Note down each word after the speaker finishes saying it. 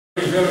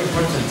Very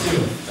important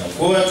too.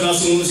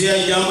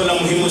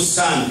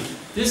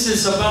 This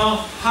is about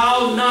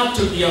how not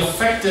to be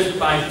affected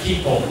by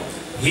people.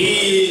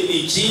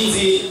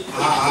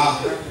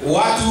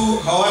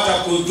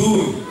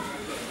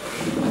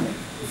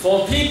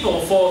 For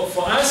people,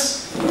 for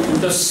us,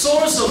 the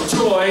source of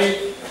joy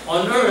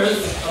on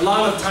earth a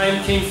lot of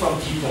time came from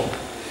people.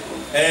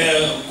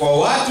 Kwa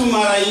watu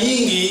mara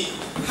nyingi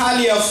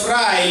hali ya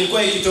furaha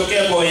ilikuwa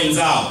ikitokea kwa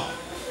wenzao.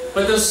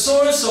 But the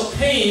source of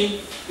pain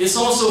is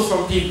also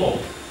from people.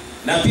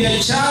 Na pia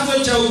chanzo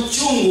cha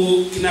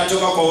uchungu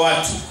kinatoka kwa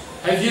watu.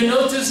 Have you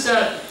noticed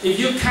that if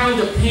you count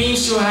the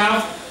pains you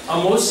have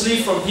are mostly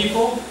from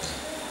people?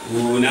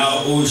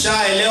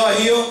 Ushaelewa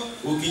hiyo?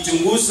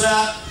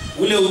 Ukichunguza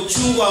ule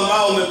uchungu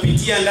ambao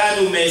umepitia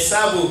ndani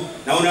umehesabu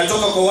na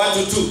unatoka kwa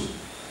watu tu.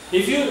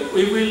 If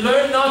we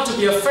learn not to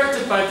be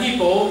affected by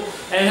people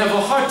and have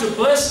a heart to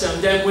bless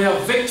them, then we have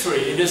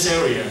victory in this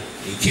area.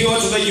 Ikiwa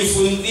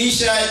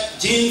tutajifundisha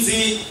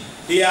jinsi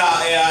ya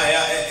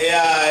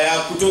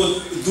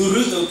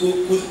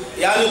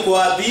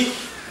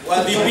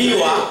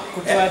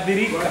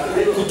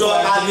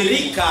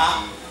kutoadhirika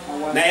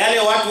na yale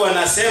watu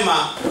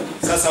wanasema,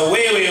 sasa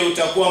wewe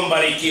utakuwa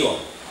mbarikiwa.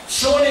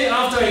 Shortly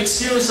after I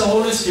experienced the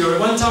Holy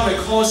Spirit, one time I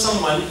called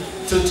someone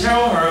to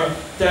tell her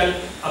that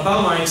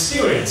about my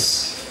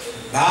experience.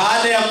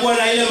 Baada ya kuwa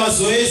na ile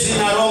mazoezi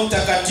na Roho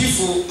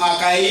Mtakatifu,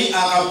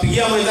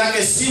 akapigia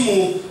mwenzake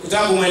simu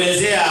kutaka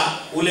kumwelezea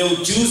ule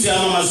ujuzi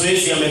ama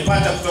mazoezi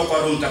amepata kutoka kwa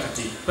Roho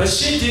Mtakatifu. But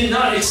she did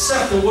not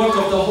accept the work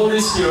of the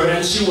Holy Spirit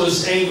and she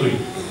was angry.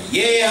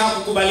 Yeye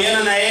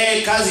hakukubaliana na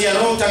yeye kazi ya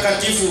Roho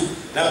Mtakatifu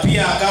na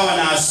pia akawa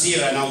na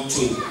hasira na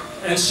uchungu.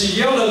 And she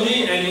yelled at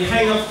me and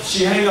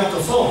she hung up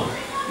the phone.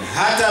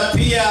 Hata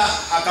pia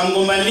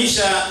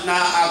akamgombanisha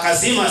na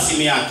akazima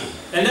simu yake.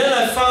 And then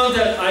I found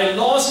that I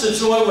lost the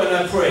joy when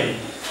I prayed.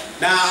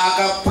 Na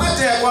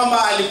akapata ya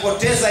kwamba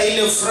alipoteza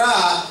ile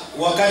furaha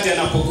wakati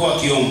anapokuwa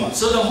akiomba.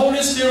 So the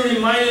Holy Spirit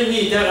reminded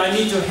me that I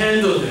need to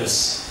handle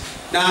this.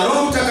 Na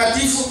Roho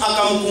Mtakatifu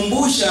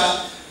akamkumbusha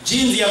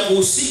jinsi ya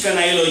kuhusika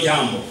na hilo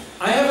jambo.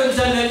 I haven't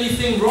done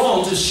anything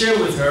wrong to share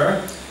with her.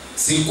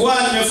 Sikuwa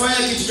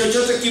nimefanya kitu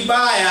chochote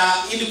kibaya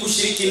ili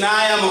kushiriki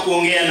naye ama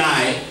kuongea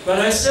naye. But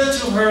I said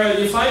to her,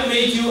 if I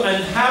made you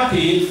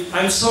unhappy,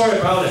 I'm sorry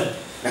about it.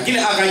 Lakini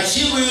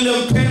akajibu yule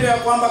mpendo ya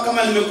kwamba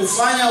kama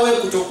nimekufanya wewe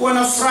kutokuwa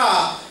na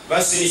furaha,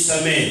 basi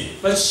nisamehe.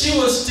 But she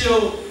was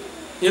still,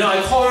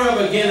 I called her up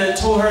again and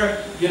told her,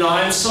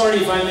 I'm sorry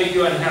if I make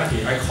you unhappy.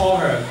 I called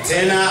her.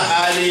 Tena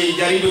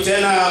alijaribu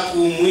tena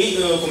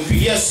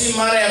kumpigia simu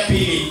mara ya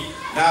pili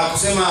na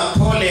kusema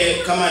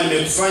pole kama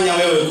nimekufanya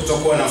wewe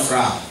kutokuwa na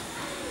furaha.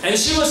 And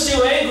she was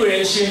still angry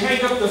and she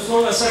hung up the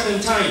phone a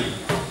second time.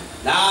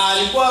 Na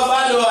alikuwa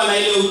bado ana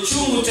ile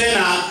uchungu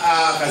tena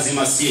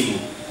akazima simu.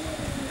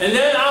 And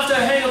then after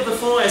I hung up the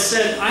phone, I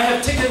said, I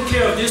have taken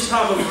care of this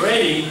problem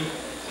already.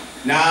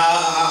 Na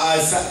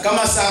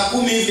kama saa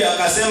 10 hivi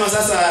akasema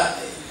sasa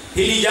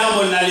hili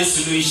jambo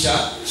nalisuluhisha.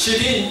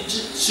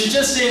 She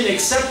just didn't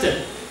accept it.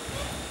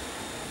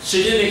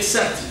 She didn't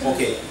accept.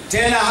 Okay.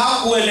 Tena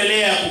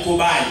hakuendelea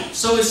kukubali.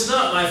 So it's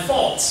not my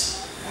fault.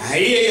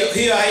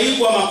 Hiyo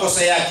haikuwa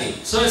makosa yake.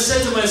 So I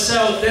said to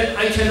myself that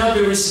I cannot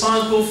be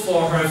responsible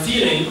for her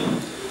feeling.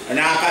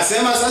 Na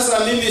akasema sasa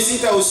mimi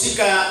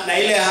sitahusika na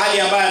ile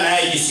hali ambayo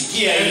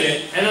anayejisikia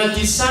ile. And I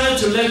decided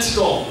to let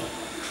go.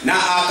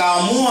 Na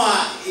akaamua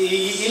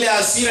ile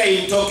hasira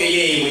imtoke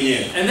yeye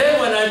mwenyewe. And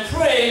then when I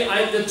prayed,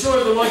 the joy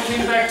of the Lord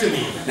came back to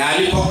me. Na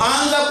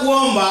alipoanza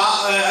kuomba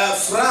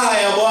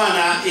furaha ya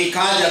Bwana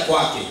ikaja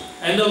kwake.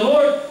 And the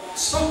Lord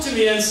spoke to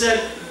me and said,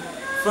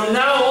 from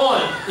now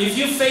on, if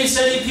you face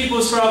any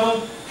people's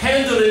problem,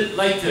 handle it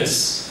like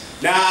this.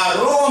 Na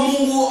Roho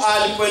Mungu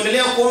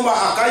alipoendelea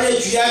kuomba akaja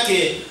juu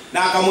yake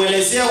na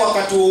akamwelezea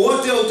wakati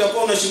wote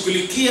utakuwa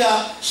unashughulikia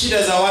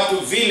shida za watu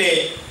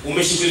vile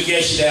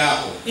umeshughulikia shida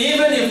yako.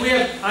 Even if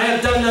I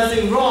have done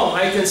nothing wrong,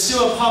 I can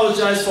still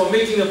apologize for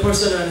making a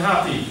person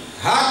unhappy.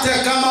 Hata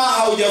kama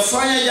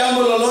haujafanya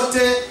jambo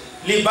lolote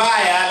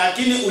libaya,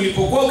 lakini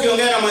ulipokuwa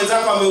ukiongea na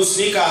mwenzako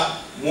amehuzunika,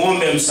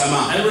 muombe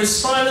msamaha. And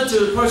respond to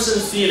the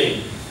person's feeling.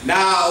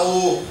 Na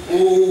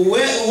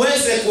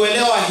uweze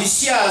kuelewa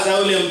hisia za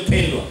ule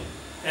mpendwa.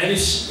 And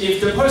if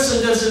the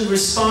person doesn't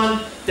respond,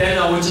 then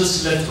I will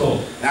just let go.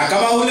 Na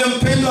kama ule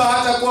mpendwa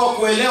hatakuwa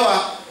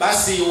kuelewa,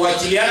 basi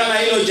uachiliana na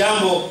hilo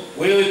jambo,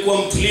 wewe kuwa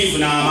mtulivu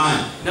na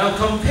amani. Now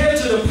compared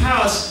to the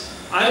past,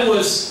 I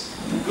was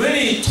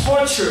really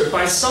tortured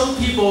by some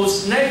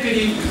people's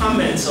negative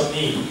comments of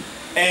me.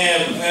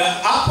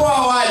 Hapo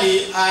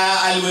awali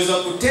aliweza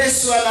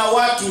kuteswa na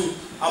watu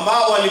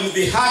ambao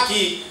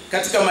walimdhihaki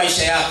katika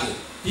maisha yake.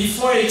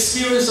 Before I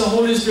experienced the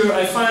Holy Spirit,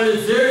 I find it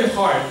very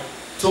hard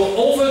to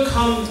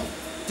overcome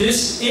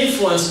this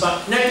influence,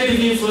 but negative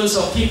influence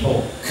of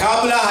people.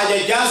 Kabla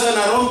hajajazwa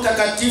na Roho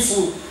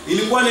Mtakatifu,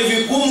 ilikuwa ni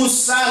vigumu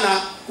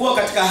sana kuwa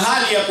katika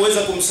hali ya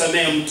kuweza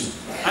kumsamehe mtu.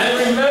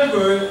 I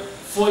remember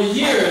for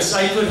years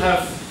I could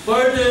have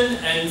burden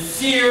and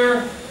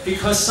fear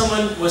because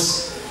someone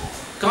was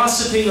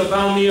gossiping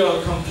about me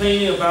or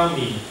complaining about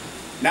me.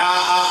 Na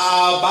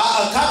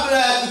kabla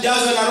ya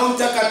kujazwa na Roho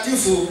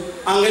Mtakatifu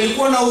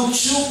angelikuwa na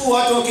uchungu,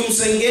 watu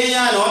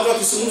wakimsengenya na watu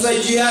wakizungumza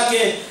juu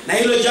yake, na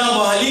hilo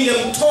jambo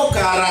halingemtoka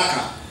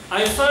haraka.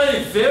 I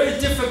find it very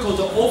difficult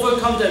to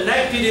overcome the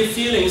negative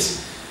feelings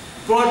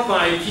brought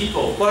by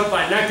people, brought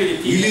by negative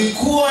people.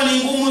 Ilikuwa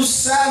ni ngumu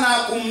sana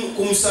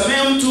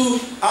kumsamehe mtu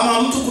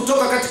ama mtu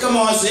kutoka katika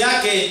mawazo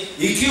yake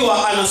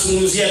ikiwa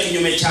anazungumzia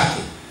kinyume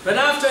chake. But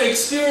after I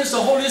experienced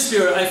the Holy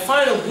Spirit, I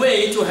find a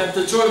way to have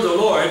the joy of the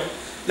Lord.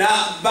 Na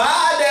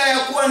baada ya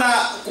kuwa na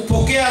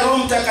kupokea Roho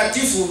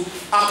Mtakatifu,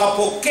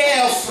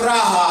 akapokea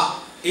furaha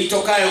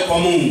itokayo kwa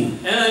Mungu.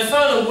 And I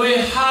found a way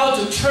how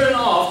to turn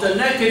off the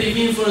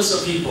negative influence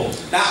of people.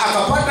 Na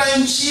akapata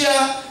njia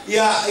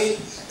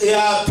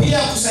ya pia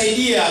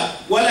kusaidia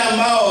wale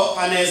ambao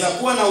anaweza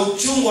kuwa na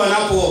uchungu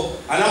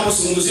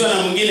anapozungumziwa na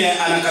mwingine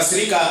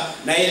anakasirika,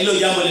 na hilo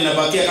jambo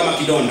linabakia kama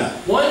kidonda.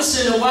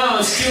 Once in a while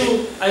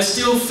I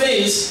still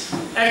face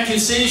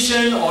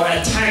accusation or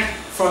attack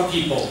from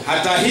people.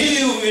 Hata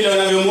hivi vile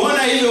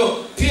unavyomuona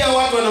hivyo, pia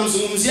watu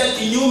wanamzungumzia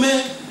kinyume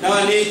na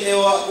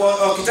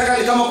wakitaka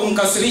ni kama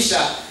kumkasirisha,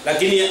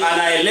 lakini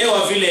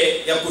anaelewa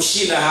vile ya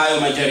kushinda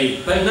hayo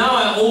majaribu. But now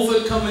I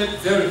overcome it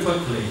very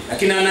quickly.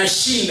 Lakini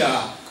anashinda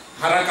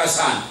haraka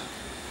sana.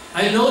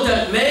 I know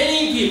that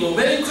many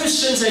people, many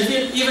Christians and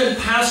even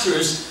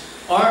pastors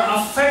are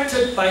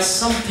affected by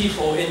some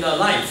people in their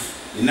life.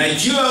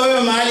 Ninajua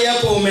wewe mahali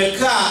hapo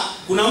umekaa,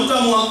 kuna mtu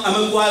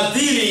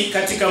amekuadhiri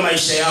katika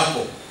maisha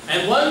yako.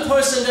 And one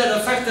person that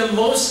affects them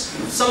most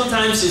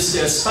sometimes is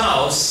their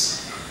spouse.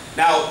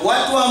 Na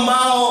watu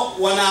ambao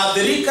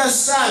wanaathirika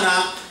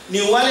sana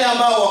ni wale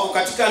ambao wako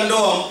katika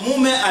ndoa.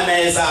 Mume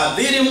anaweza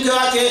adhiri mke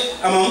wake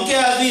ama mke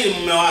adhiri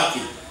mume wake.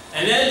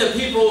 And then the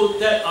people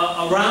that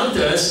are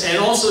around us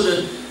and also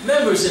the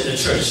members in the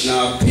church.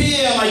 Na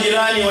pia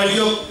majirani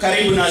walio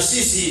karibu na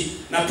sisi,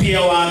 na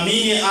pia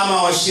waamini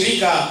ama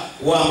washirika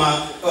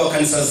wa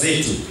kanisa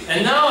zetu.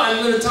 And now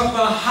I'm going to talk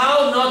about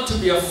how not to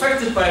be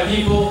affected by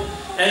people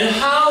and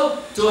how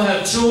to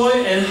have joy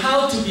and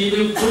how to be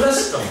able to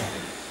bless them.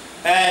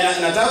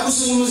 Nataka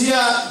kuzungumzia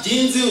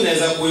jinsi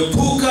unaweza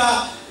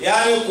kuepuka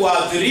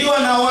kuathiriwa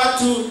na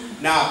watu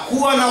na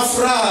kuwa na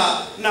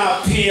furaha na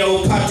pia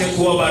upate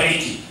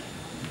kuwabariki.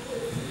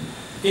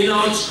 In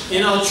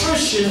our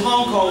church in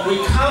Hong Kong, we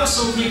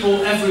counsel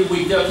people every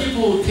week. There are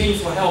people who came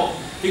for help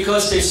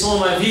because they saw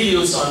my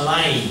videos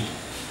online.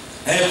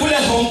 Kule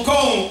Hong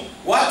Kong,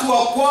 watu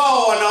wa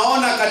kwao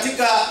wanaona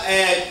katika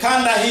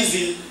kanda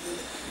hizi,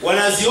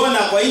 wanaziona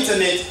kwa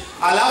internet,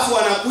 alafu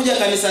wanakuja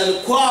kanisani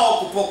kwao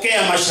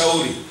kupokea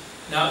mashauri.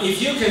 Now,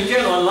 if you can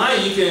get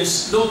online, you can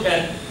look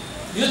at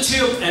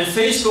YouTube and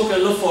Facebook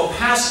and look for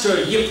Pastor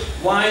Yip,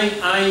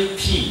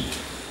 Y-I-P.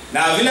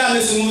 Na vile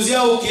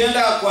amezungumzia,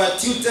 ukienda kwa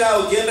Twitter,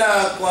 ukienda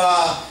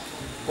kwa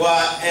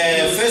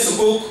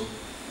Facebook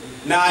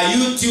na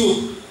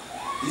YouTube,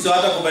 hizo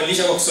hata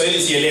kubadilisha kwa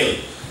Kiswahili sielewi,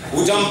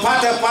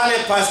 utampata pale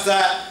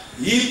Pastor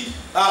Yip,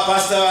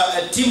 Pastor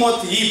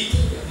Timothy Yip.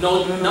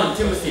 No, not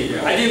Timothy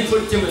there. I didn't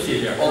put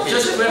Timothy there. Okay.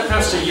 Just put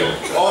Pastor Yip.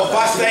 Oh,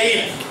 Pastor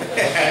Yip.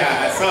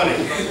 Sorry.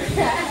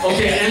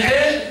 Okay, and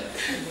then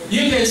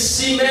you can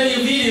see many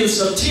videos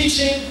of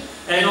teaching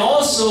and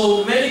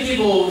also many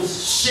people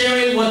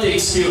sharing what they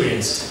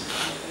experienced.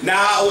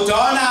 Na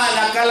utaona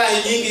nakala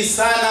nyingi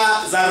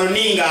sana za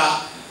runinga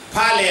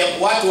pale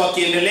watu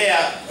wakiendelea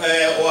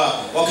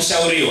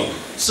wakishauriwa.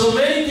 So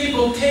many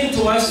people came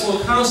to us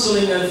for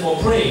counseling and for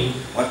praying.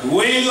 Watu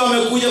wengi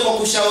wamekuja kwa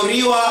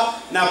kushauriwa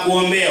na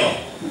kuombewa.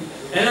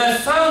 And I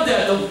found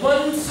that the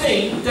one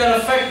thing that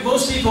affects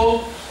most people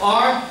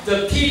are the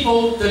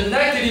people, the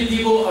negative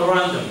people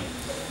around them.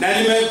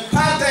 Na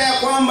nimepata ya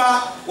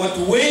kwamba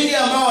watu wengi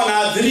ambao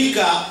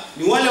wanaathirika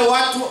ni wale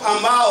watu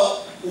ambao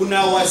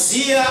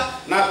unawazia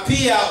na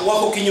pia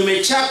wako kinyume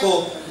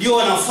chako, ndio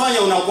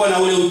wanafanya unakuwa na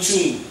ule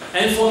uchungu.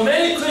 And for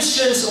many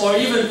Christians or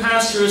even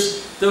pastors,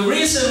 the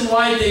reason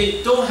why they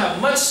don't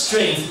have much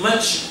strength,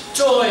 much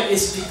joy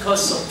is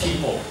because of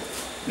people.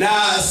 Na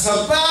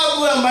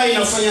sababu ambayo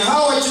inafanya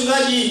hao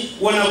wachungaji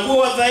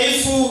wanakuwa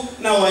dhaifu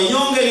na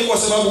wanyonge ni kwa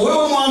sababu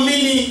wewe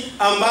muamini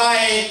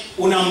ambaye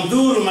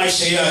unamdhuru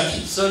maisha yake.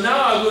 So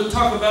now I will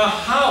talk about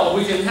how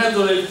we can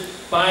handle it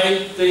by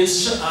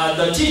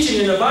the teaching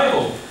in the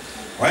Bible.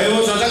 Kwa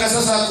hiyo tunataka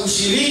sasa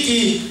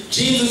kushiriki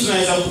jinsi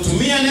tunaweza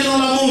kutumia neno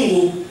la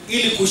Mungu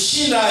ili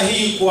kushinda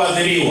hii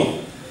kuadhiriwa.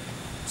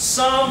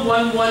 Psalm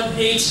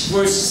 118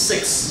 verse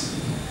 6.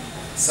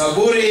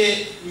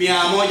 Saburi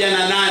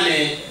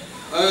 108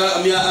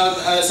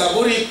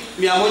 Saburi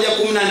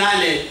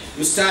 118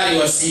 mstari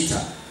wa 6.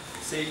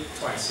 Say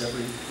twice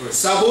every verse.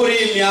 Saburi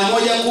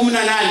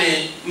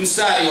 118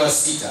 mstari wa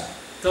 6.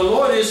 The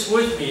Lord is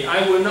with me,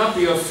 I will not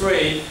be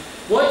afraid.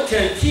 What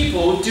can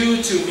people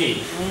do to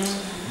me?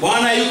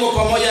 Bwana yuko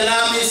pamoja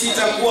nami,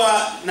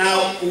 sitakuwa na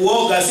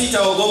uoga,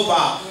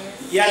 sitaogopa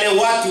yale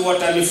watu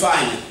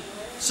watanifanya.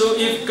 So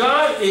if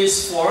God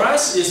is for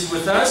us, is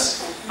with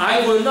us,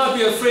 I will not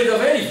be afraid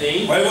of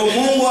anything. Kwa hivyo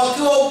Mungu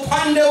akiwa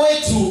upande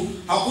wetu,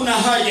 hakuna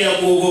haja ya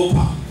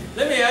kuogopa.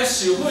 Let me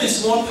ask you, who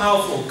is more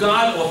powerful,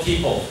 God or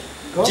people?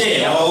 Je,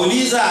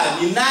 nawauliza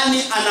ni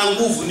nani ana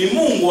nguvu? Ni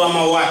Mungu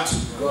ama watu?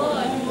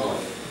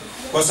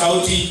 Kwa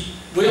sauti.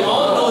 We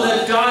all know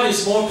that God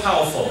is more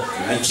powerful.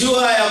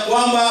 Najua ya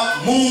kwamba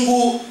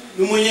Mungu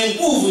ni mwenye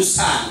nguvu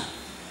sana.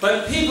 But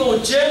people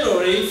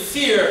generally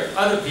fear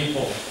other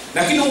people.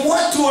 Lakini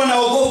watu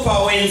wanaogopa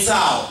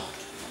wenzao.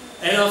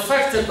 And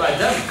affected by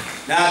them.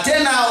 Na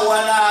tena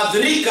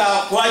wanaathirika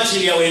kwa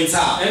ajili ya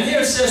wenzao. And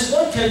here it says,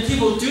 what can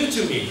people do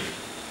to me?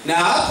 Na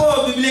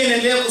hapo Biblia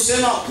inaendelea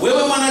kusema,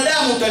 wewe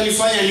mwanadamu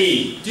utanifanya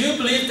nini? Do you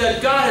believe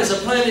that God has a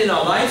plan in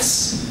our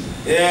lives?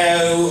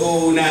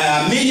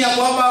 Unaamini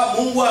kwamba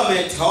Mungu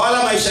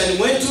ametawala maishani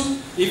mwetu?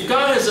 If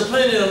God has a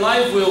plan in our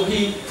life, will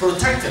He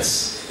protect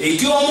us?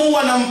 Ikiwa Mungu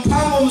ana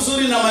mpango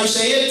mzuri na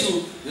maisha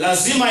yetu,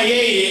 lazima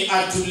yeye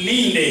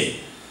atulinde.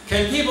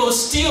 Can people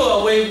steal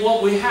away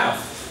what we have?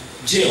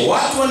 Je,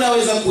 watu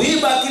wanaweza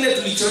kuiba kile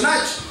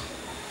tulichonacho?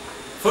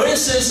 For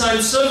instance,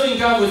 I'm serving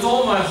God with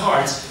all my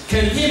heart.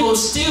 Can people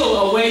steal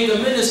away the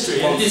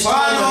ministry and destroy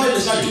the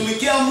ministry?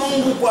 Tunatumikia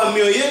Mungu kwa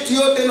mioyo yetu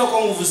yote na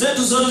kwa nguvu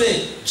zetu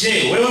zote.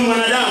 Je, wewe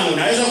mwanadamu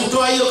unaweza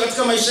kutoa hiyo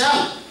katika maisha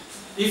yako?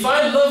 If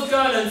I love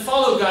God and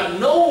follow God,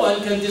 no one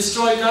can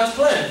destroy God's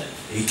plan.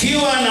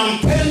 Ikiwa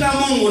nampenda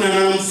Mungu na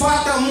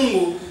namfuata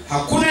Mungu,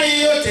 hakuna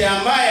yeyote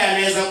ambaye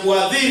anaweza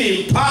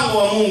kuadhiri mpango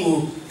wa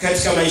Mungu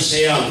katika maisha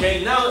yangu. Okay,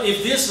 now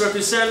if this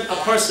represents a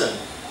person,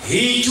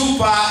 hii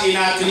chupa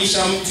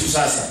inawakilisha mtu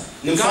sasa.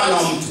 Ni mfano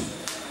wa mtu.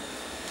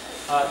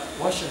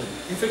 Wash it.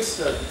 You fix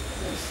the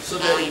so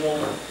that it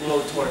won't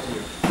blow toward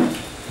you.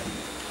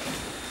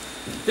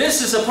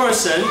 This is a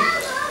person.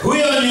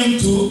 Huyo ni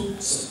mtu.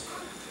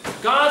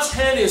 God's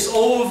hand is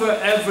over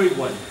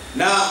everyone.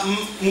 Na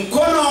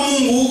mkono wa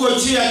Mungu uko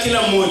juu ya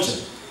kila mmoja.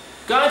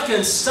 God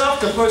can stop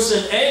the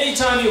person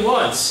anytime He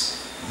wants.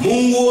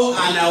 Mungu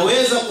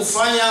anaweza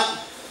kufanya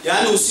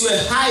yani usiwe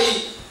hai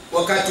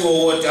wakati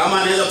wowote,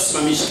 ama anaweza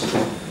kusimamisha.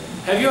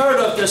 Have you heard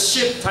of the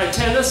ship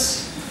Titanus?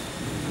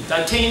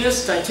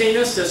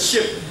 Titanus, the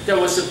ship that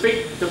was the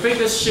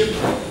biggest ship,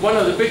 one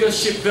of the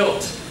biggest ship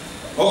built.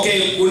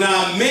 Okay, kuna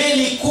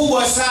meli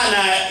kubwa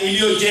sana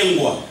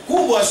iliyojengwa.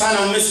 Kubwa sana,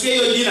 umesikia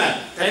hiyo jina?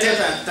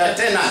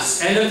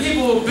 Titanus. And the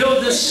people who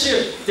built this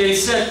ship, they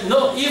said,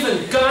 no, even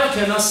God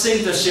cannot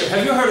sink the ship.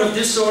 Have you heard of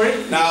this story?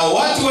 Na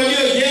watu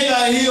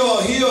waliojenga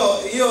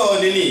hiyo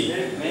nini?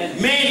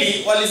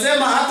 Meli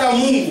walisema hata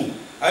Mungu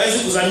hawezi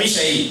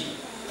kuzamisha hii.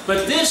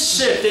 But this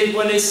ship,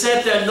 when they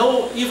said that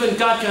no, even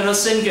God cannot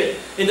sink it,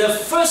 in the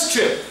first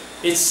trip,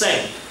 it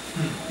sank.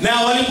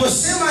 Na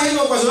waliposema hivyo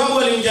kwa sababu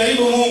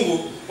walimjaribu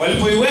Mungu,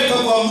 walipoiweka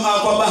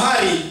kwa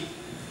bahari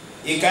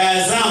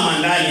ikayazama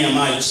ndani ya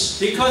maji.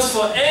 Because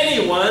for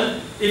anyone,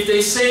 if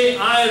they say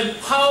I am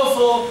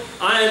powerful,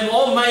 I am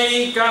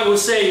almighty, God will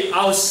say,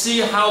 I'll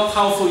see how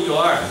powerful you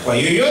are. Kwa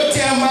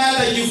yoyote ambaye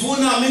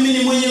atajivuna mimi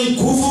ni mwenye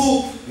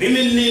nguvu,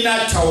 mimi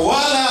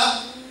ninatawala,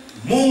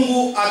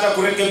 Mungu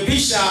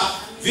atakurekebisha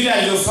vile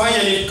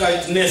alivyofanya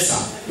Nebukadneza.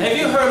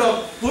 Have you heard of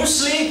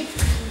Bruce Lee?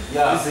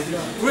 Yeah.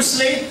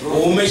 Bruce Lee?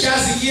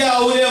 Umeshasikia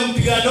ule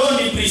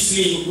mpiganaji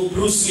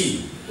Bruce Lee?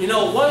 You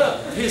know,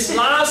 his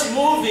last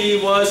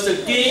movie was The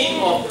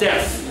Game of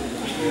Death.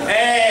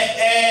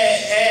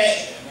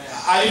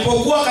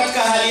 Alipokuwa katika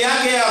hali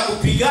yake ya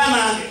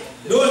kupigana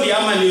dondi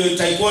ama ni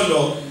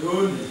taekwondo,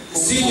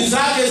 siku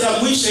zake za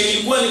mwisho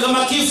ilikuwa ni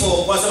kama kifo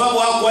kwa sababu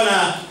hakuwa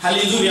na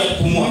hali nzuri ya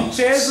kupumua.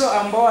 Mchezo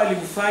ambao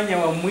alifanya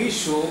wa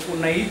mwisho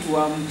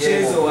unaitwa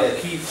mchezo wa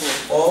kifo.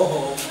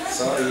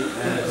 Sorry.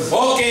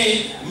 Okay,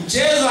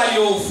 mchezo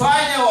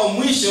aliofanya wa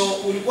mwisho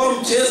ulikuwa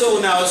mchezo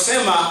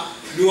unaosema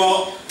ni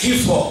wa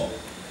kifo.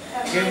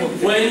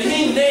 When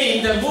he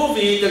named the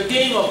movie The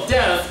Game of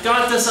Death,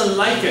 God doesn't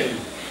like it.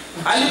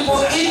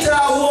 Alipoita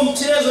huo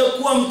mchezo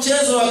kuwa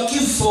mchezo wa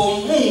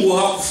kifo, Mungu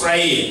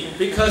hakufurahia.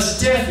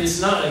 Because death is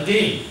not a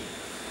game.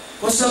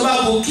 Kwa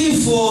sababu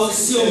kifo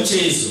sio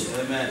mchezo.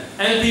 Amen.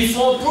 And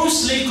before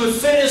Bruce Lee could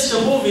finish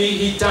the movie,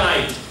 he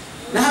died.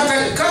 Na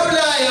hata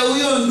kabla ya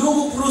huyo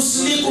ndugu Bruce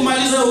Lee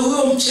kumaliza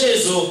huyo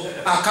mchezo,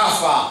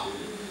 akafa.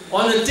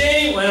 On the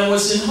day when I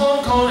was in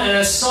Hong Kong and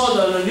I saw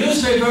the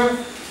newspaper,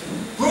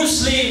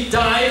 Bruce Lee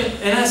died,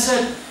 and I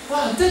said,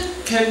 wow, that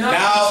cannot be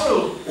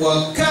true.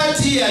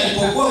 Wakati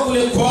alipokuwa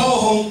kule kwao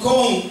Hong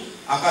Kong,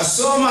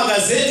 akasoma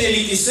gazeti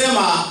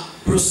likisema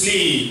Bruce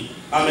Lee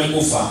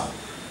amekufa.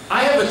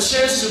 I have a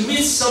chance to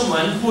meet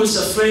someone who is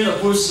a friend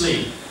of Bruce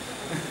Lee.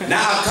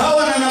 Na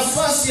akawa na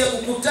nafasi ya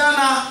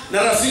kukutana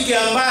na rafiki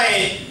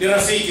ambaye ni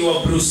rafiki wa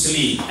Bruce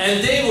Lee.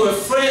 And they were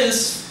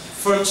friends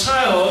from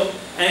childhood,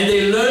 and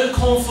they learned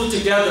Kung Fu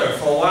together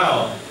for a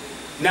while.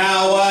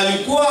 Na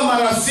walikuwa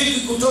marafiki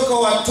kutoka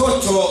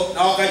watoto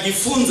na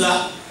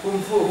wakajifunza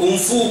Kung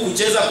Fu,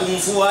 kucheza Kung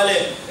Fu. Wale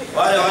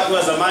watu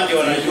wa zamani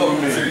wanajua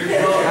Kung Fu.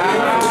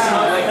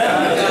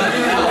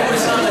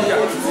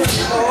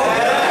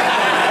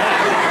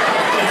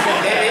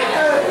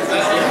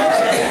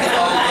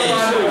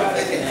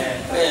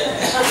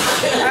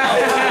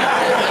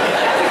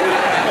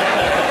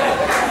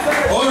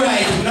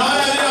 Alright,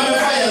 naona vile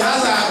amefanya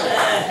sasa.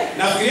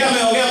 Nafikiria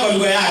ameongea kwa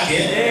lugha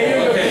yake.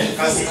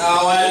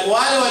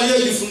 Wale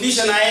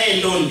waliojifundisha na yeye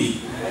ndondi.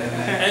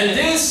 And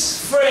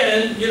this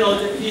friend,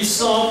 he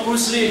saw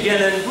Bruce Lee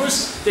again, and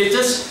they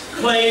just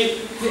played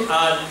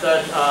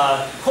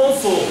kung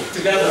fu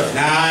together.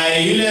 Na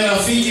yule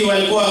rafiki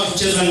walikuwa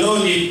wakicheza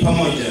ndondi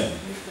pamoja.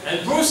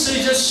 And Bruce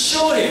Lee just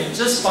showed him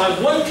just by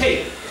one kick.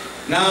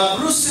 Na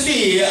Bruce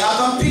Lee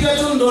akampiga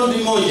tu ndondi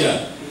moja.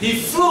 He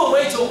flew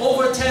away to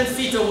over 10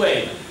 feet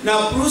away.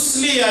 Na Bruce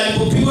Lee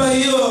alipopigwa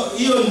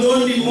hiyo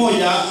ndondi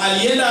moja,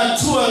 alienda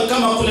hatua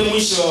kama kule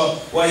mwisho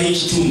wa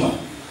hiki chumba.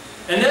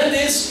 And then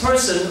this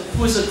person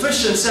who is a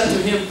Christian said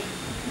to him,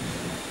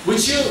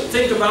 "Would you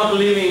think about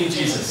believing in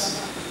Jesus?"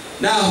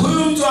 Na huyu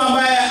mtu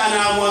ambaye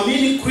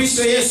anamwamini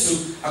Kristo Yesu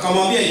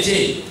akamwambia,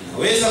 "Je,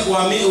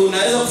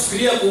 unaweza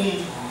kufikiria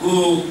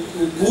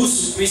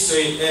kuhusu Kristo,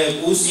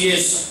 kuhusu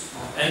Yesu?"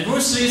 And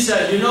Bruce Lee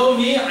said, "You know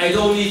me, I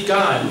don't need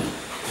God."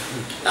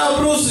 Na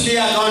Bruce Lee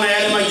akaona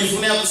yale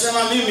majivuno ya kusema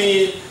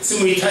mimi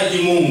simhitaji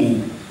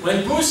Mungu.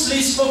 When Bruce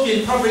Lee spoke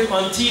in public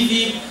on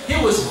TV,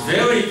 he was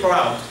very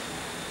proud.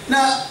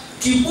 Na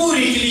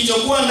kiburi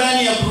kilichokuwa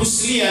ndani ya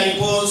Bruce Lee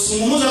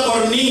alipozungumza kwa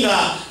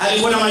runinga,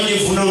 alikuwa na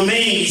majivuno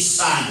mengi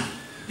sana.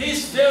 He's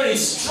very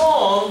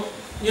strong,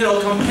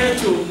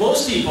 compared to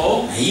most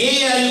people.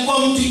 Yeye alikuwa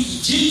mtu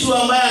kijitu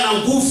ambaye ana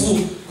nguvu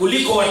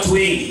kuliko watu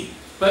wengi.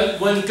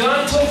 But when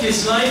God took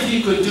his life, he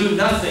could do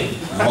nothing.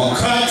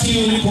 Wakati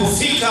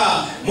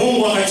ulipofika,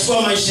 Mungu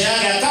akachukua maisha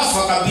yake,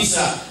 akafa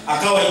kabisa,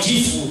 akawa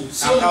jifu,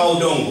 akawa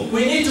udongo.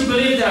 We need to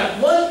believe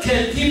that. What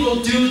can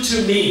people do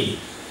to me?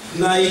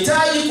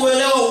 Nahitaji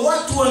kuelewa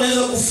watu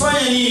wanaweza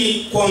kufanya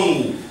nini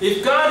kwangu.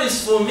 If God is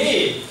for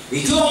me,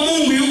 ikiwa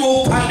Mungu yuko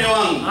upande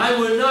wangu,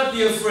 I will not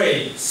be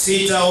afraid.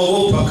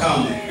 Sitaogopa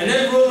kamwe. And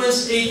then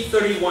Romans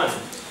 8:31.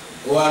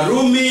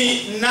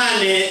 Warumi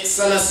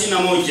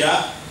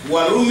 8:31.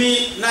 Warumi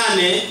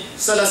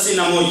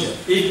 8:31.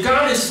 If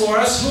God is for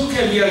us, who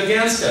can be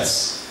against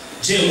us?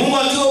 Je, Mungu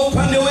akiwa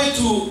upande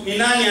wetu, ni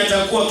nani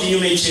atakuwa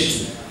kinyume chetu?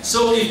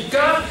 So if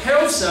God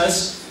helps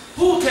us,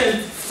 who can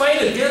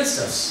fight against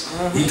us?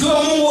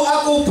 Ikiwa Mungu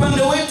ako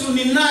upande wetu,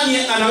 ni nani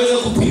anaweza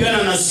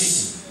kupigana na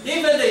sisi?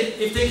 Even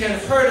if they can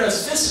hurt us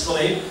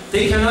physically,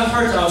 they cannot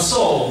hurt our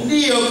soul.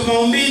 Ndio,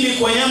 kimaumbili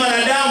kwa nyama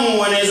na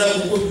damu wanaweza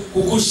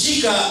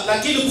kukushika,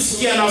 lakini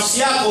kufikia nafsi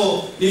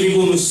yako ni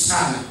vigumu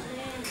sana.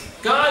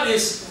 God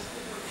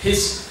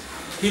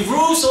he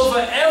rules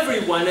over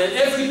everyone and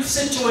every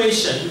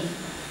situation.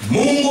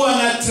 Mungu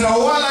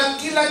anatawala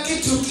kila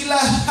kitu, kila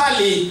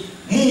hali.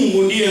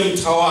 Mungu ndiye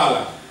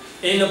mtawala.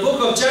 In the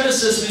book of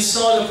Genesis, we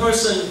saw the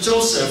person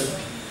Joseph.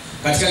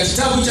 Katika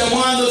kitabu cha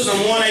Mwanzo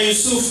tunamuona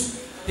Yusuf.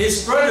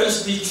 His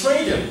brothers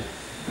betrayed him.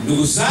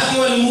 Ndugu zake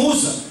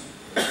walimuuza.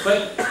 But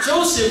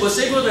Joseph was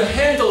able to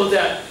handle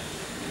that.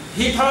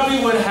 He probably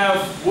would have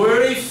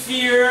worry,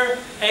 fear,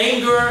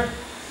 anger.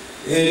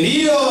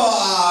 Ndio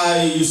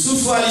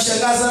Yusufu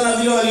alishangaza na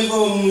vile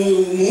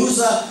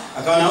walivyomuuza,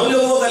 akawa na ule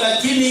uoga,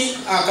 lakini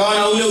akawa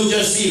na ule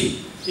ujasiri.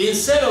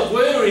 Instead of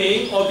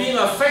worrying or being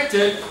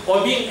affected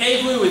or being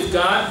angry with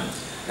God,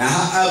 na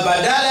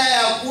badala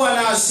ya kuwa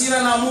na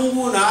hasira na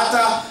Mungu na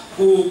hata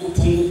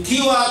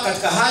kupungukiwa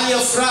katika hali ya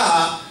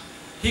furaha,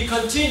 he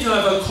continued to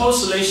have a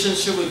close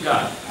relationship with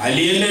God.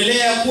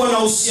 Aliendelea kuwa na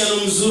uhusiano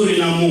mzuri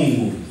na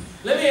Mungu.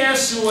 Let me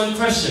ask you one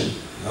question.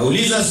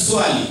 Nauliza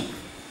swali.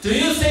 Do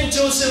you think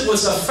Joseph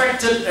was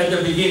affected at the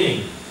beginning?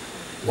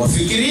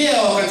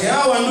 Wafikiria wakati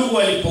hawa ndugu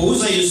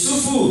walipouza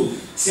Yusufu,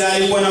 si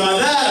alikuwa na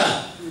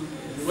madhara?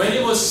 When he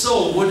was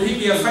sold, would he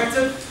be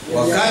affected?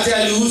 Wakati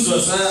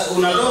aliuzwa, sasa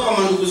unatoka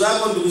kwa ndugu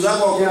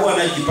zako wakubwa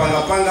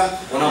wanajipanga,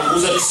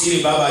 wanakuuza kisiri,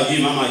 baba ajui,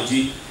 mama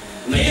ajui.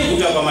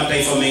 Unajikuta kwa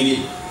mataifa mengine.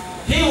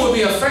 He would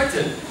be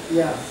affected.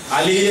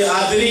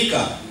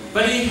 Aliathirika.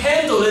 But he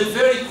handled it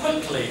very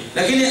quickly.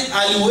 Lakini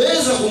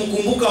aliweza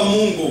kumkumbuka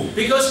Mungu.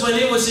 Because when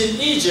he was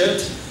in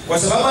Egypt, kwa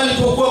sababu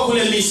alipokuwa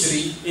kule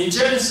Misri, in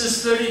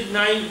Genesis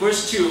 39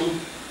 verse 2,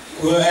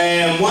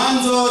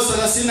 Mwanzo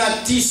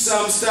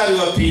 39 mstari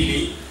wa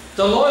 2,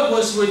 the Lord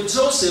was with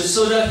Joseph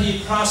so that he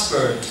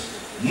prospered.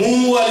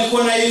 Mungu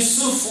alikuwa na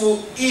Yusufu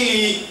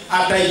ili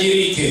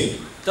atajirike.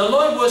 The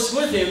Lord was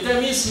with him.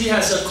 That means he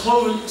has a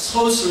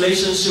close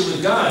relationship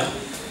with God.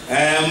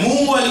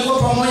 Mungu alikuwa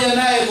pamoja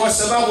naye kwa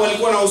sababu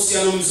alikuwa na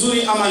uhusiano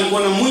mzuri, ama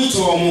alikuwa na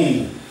mwito wa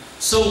Mungu.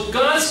 So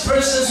God's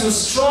presence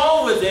was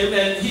strong with him,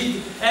 and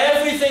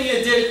everything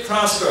he did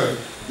prospered.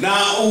 Na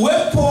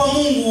uwepo wa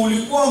Mungu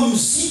ulikuwa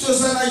mzito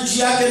sana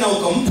juu yake, na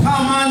ukampa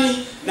amani,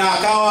 na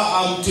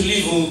akawa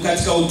mtulivu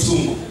katika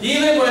utumwa.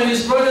 Even when his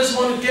brothers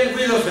want to get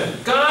rid of him,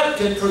 God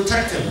can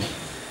protect him.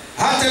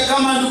 Hata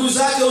kama ndugu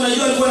zake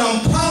unajua alikuwa na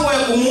mpango ya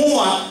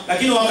kumuua,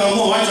 lakini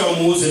wakaamua wacha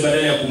wamuuze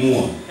badala ya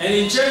kumuua. And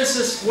in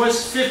Genesis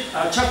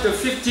chapter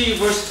 50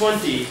 verse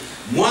 20,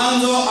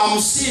 Mwanzo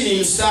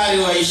 50 mstari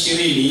wa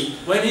 20,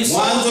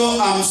 Mwanzo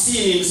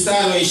 50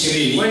 mstari wa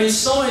 20, when he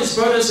saw his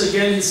brothers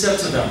again, he said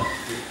to them,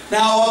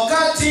 na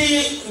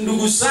wakati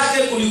ndugu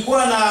zake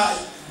kulikuwa na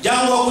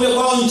jangwa kule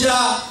kwa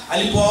njaa,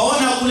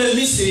 alipowaona kule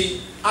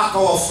Misri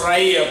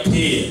akawafurahia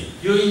pia.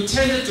 You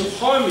intended to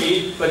harm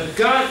me, but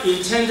God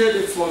intended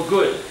it for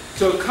good,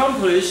 to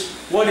accomplish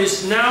what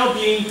is now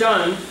being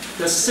done,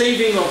 the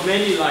saving of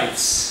many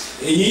lives.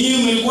 nyinyi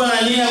mlikuwa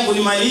na nia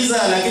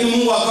kunimaliza, lakini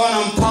Mungu akawa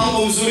na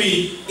mpango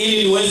mzuri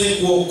ili niweze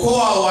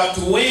kuokoa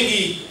watu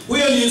wengi.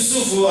 Huyo ni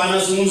Yusufu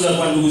anazungumza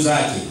kwa ndugu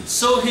zake.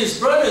 So his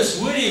brothers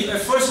really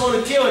at first want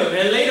to kill him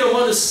and later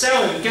want to sell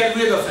him, get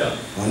rid of him.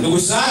 Ndugu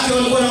zake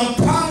walikuwa na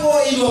mpango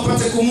ili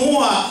wapate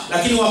kumuua,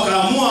 lakini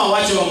wakaamua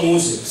waache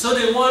wamuuze. So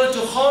they wanted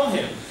to harm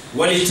him.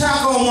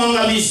 Walitaka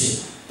wamwangamize.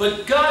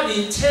 But God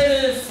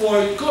intended it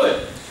for good.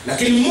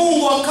 Lakini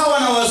Mungu akawa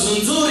na wazo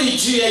nzuri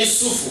juu ya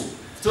Yusufu.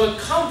 To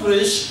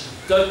accomplish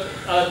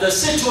the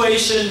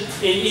situation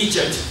in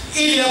Egypt.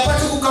 Ili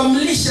apate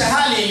kukamilisha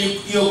hali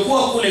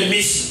iliyokuwa kule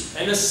Misri.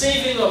 And the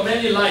saving of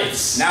many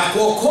lives. Na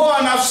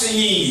kuokoa nafsi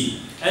nyingi.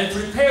 And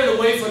prepare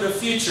the way for the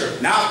future.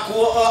 Na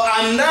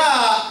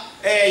kuandaa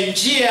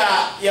njia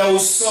ya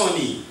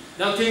usoni.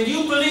 Now can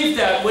you believe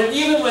that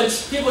even when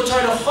people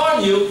try to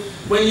harm you,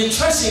 when you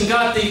trust in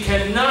God, they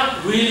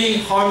cannot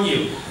really harm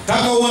you.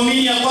 Taka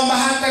uamini ya kwamba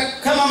hata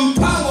kama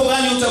mpango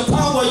gani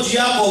utapangwa juu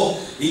yako,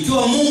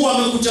 ikiwa Mungu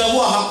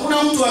amekuchagua,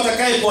 hakuna mtu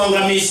atakaye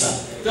kuangamiza.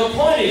 The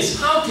point is,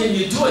 how can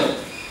you do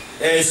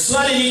it?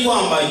 Swali ni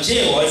kwamba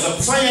je, waweza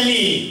kufanya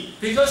nini?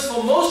 Because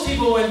for most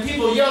people, when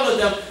people yell at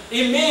them,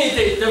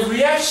 immediately the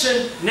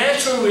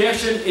natural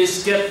reaction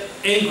is get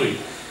angry.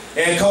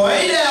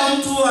 Kawaida ya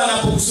mtu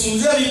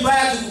anapokusunguzia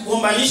vibaya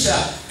kukugombanisha,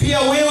 pia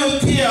wewe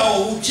pia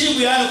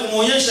ujibu, yani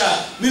kumuonyesha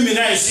mimi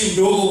naye si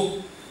mdogo.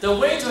 The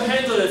way to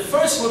handle it,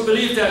 first we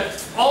believe that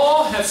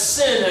all have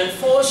sinned and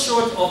fall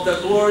short of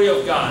the glory of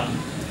God.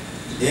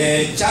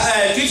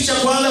 Kitu cha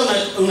kwanza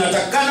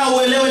unatakana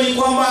uelewe ni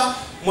kwamba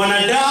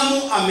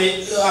mwanadamu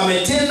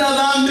ametenda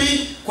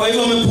dhambi, kwa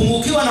hivyo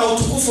amepungukiwa na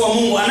utukufu wa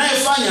Mungu.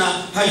 Anayefanya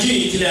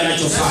hajui kile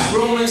anachofanya.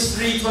 Romans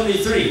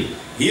 3:23.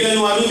 Hiyo ni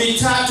Warumi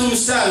 3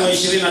 mstari wa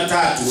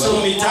 23.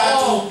 Warumi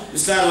 3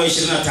 mstari wa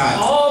 23.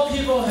 All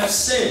people have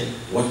sinned.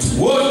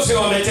 Watu wote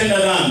wametenda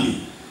dhambi.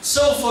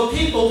 So for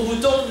people who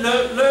don't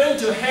learn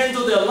to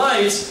handle their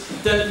lives,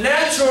 the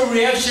natural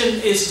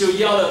reaction is to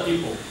yell at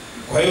people.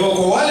 Kwa hivyo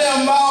kwa wale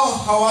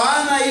ambao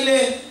hawana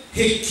ile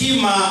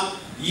hekima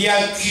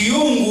ya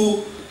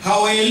kiungu,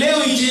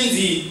 hawaelewi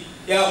jinsi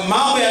ya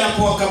mambo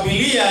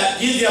yanapowakabilia,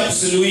 jinsi ya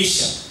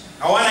kusuluhisha.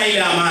 Hawana ile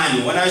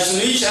amani,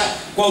 wanasuluhisha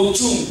kwa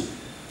uchungu.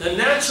 The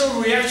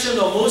natural reaction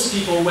of most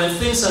people when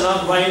things are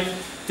not right,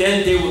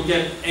 then they will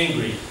get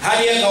angry.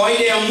 Hali ya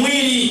kawaida ya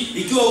mwili,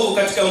 ikiwa uko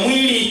katika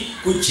mwili,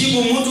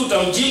 kujibu mtu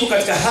utamjibu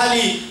katika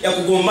hali ya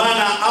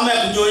kugombana ama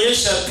ya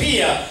kujionyesha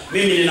pia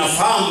mimi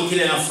ninafahamu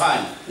kile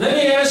nafanya. Let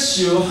me ask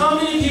you, how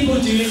many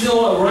people do you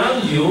know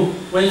around you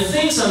when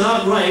things are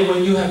not right,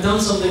 when you have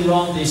done something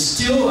wrong, they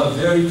still are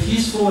very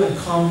peaceful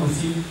and calm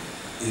with you?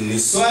 Ni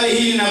swali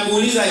hili na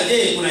kuuliza,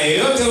 je, kuna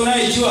yeyote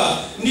unayejua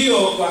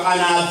ndio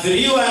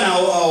anaathiriwa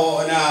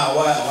na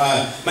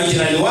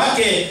majirani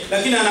wake,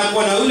 lakini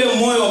anakuwa na ule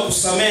moyo wa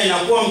kusamehe na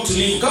kuwa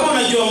mtulivu? Kama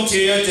unajua mtu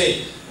yeyote,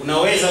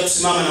 unaweza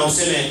kusimama na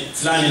useme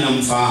fulani na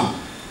mfahamu.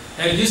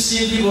 Have you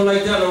seen people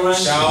like that around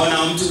you?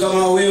 Shaona mtu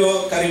kama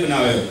huyo karibu na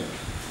wewe?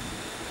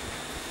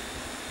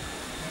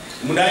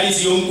 Mudali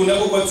sio mkunda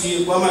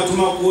kwa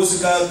matuma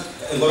kuusika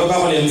ngoroka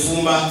wale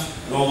mfumba.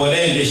 If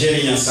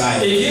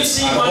you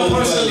see one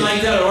person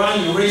like that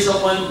around you, raise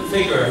up one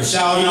finger. If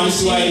you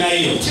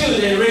see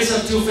two, then raise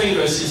up two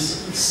fingers.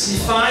 See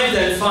 5,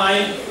 then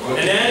 5,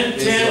 and then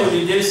 10 will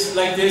be this,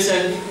 like this,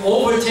 and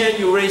over 10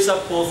 you raise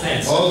up both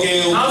hands.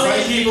 Okay. How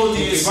many people do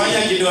you see? How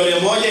many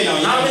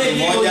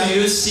people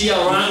do you see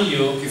around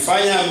you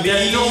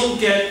that don't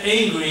get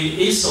angry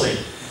easily?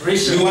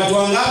 Raise your hand. Ni watu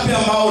wangapi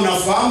ambao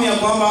unafahamu ya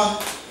kwamba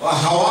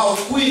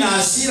hawakui na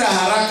hasira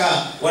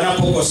haraka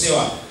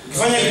wanapokosewa?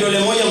 Kifanya kidole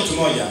moja mtu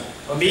moja,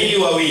 mbili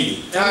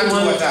wawili, tatu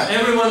watatu.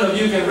 Every one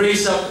of you can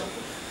raise up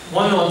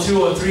 1 or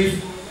 2 or 3.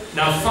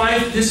 Now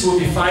 5, this will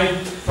be 5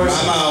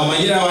 persons. Mama,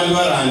 majira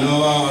wanwara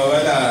no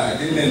wala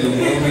dine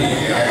ndumumi.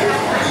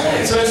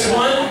 So it's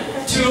 1,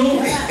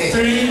 2,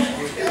 3.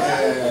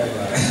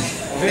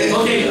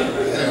 Okay.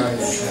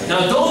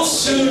 Now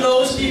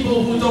those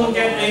people who don't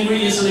get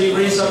angry easily,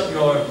 raise up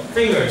your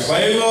fingers. Kwa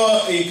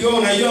hivyo ikiwa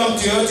unajua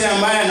mtu yote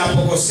ambaye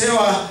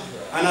anapokosewa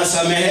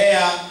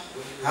anasamehea,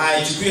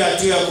 haichukui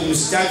hatua ya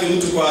kumshtaki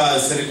mtu kwa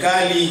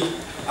serikali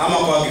ama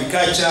kwa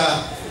agriculture,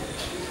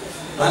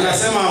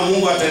 anasema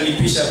Mungu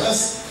atalipisha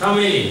basi. How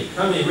many?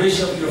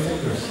 Raise up your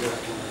fingers.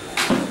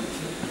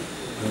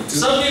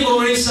 Some people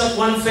raise up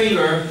one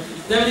finger.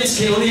 That means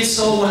he only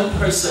saw one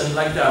person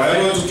like that. Kwa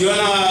hivyo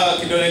tukiona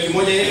kidole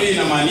kimoja hivi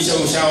inamaanisha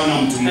ushaona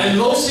mtu mmoja. And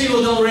most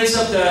people don't raise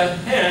up their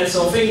hands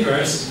or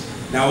fingers.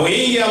 Na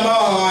wengi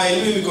ambao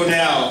hawainui mikono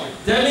yao.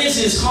 That means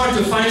it's hard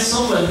to find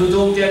someone who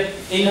don't get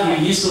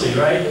angry easily,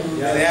 right?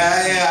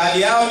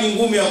 Hali yao ni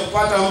ngumu ya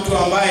kupata mtu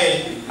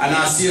ambaye ana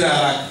hasira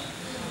haraka.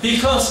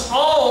 Because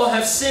all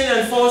have sinned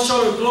and fall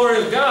short of the glory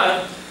of God.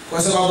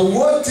 Kwa sababu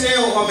wote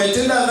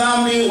wametenda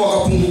dhambi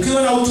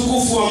wakapungukiwa na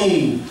utukufu wa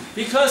Mungu.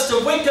 Because the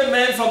wicked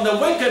man, from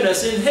the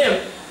wickedness in him,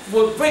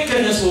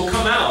 wickedness will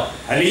come out.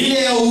 Hali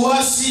ile ya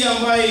uasi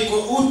ambayo iko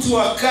utu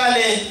wa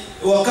kale,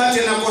 wakati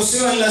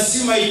anakosewa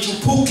lazima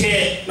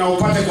ichupuke na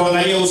upate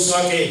kuangalia uso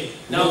wake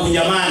na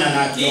kunyamana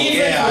na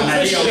kuongea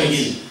analia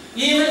wengine.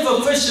 even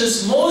for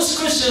Christians, most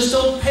Christians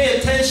don't pay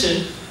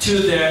attention to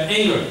their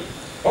anger.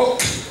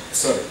 Okay.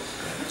 Sorry.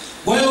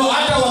 Kwa hiyo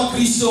hata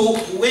Wakristo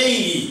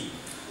wengi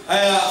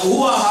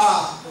huwa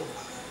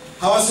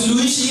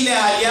hawasuluhishi ile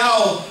hali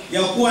yao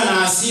ya kuwa na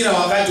hasira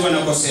wakati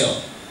wanakosewa.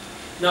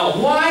 Now,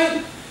 why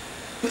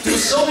do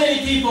so many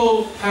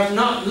people have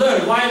not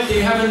learned? Why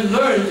they haven't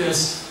learned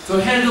this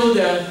to handle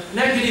their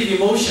negative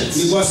emotions?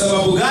 Ni kwa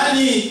sababu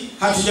gani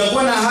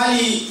hatujakuwa na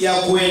hali ya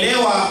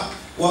kuelewa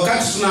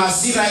wakati tuna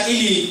hasira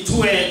ili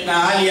tuwe na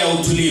hali ya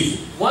utulivu?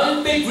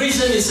 One big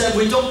reason is that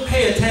we don't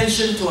pay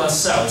attention to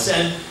ourselves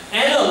and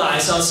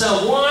analyze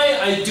ourselves.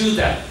 Why I do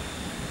that?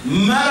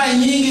 Mara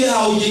nyingi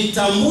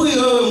haujitambui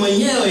wewe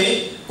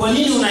mwenyewe kwa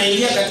nini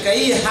unaingia katika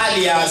hii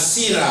hali ya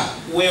hasira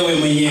wewe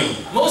mwenyewe.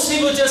 Most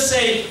people just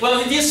say, well,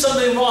 he did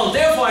something wrong,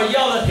 therefore I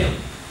yell at him.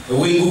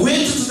 Wengi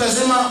wetu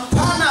tutasema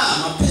pana,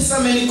 mapesa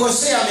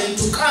amenikosea,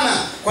 amenitukana,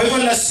 kwa hivyo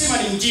lazima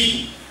nimjibu.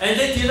 And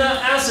they do not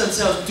ask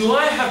themselves, do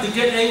I have to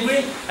get angry?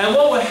 And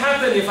what will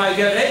happen if I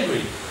get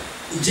angry?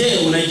 Je,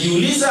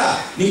 unajiuliza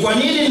ni kwa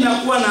nini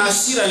ninakuwa na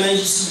hasira na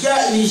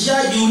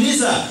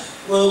nishajiuliza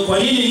kwa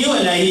nini niwe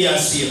na hii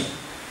hasira?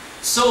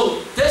 So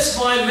that's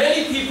why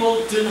many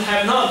people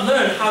have not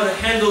learned how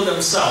to handle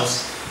themselves.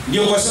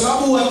 Ndio kwa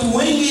sababu watu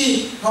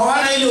wengi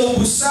hawana ile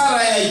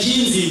busara ya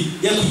jinsi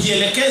ya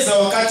kujielekeza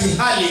wakati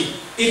hali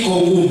iko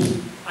ngumu.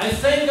 I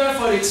thank God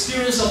for the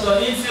experience of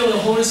the infilling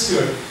of the Holy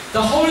Spirit. The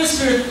Holy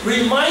Spirit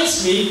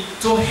reminds me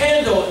to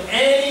handle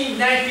any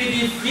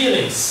negative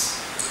feelings.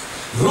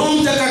 Roho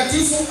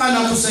Mtakatifu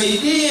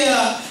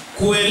anakusaidia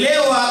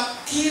kuelewa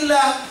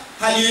kila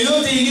hali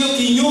yoyote iliyo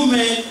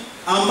kinyume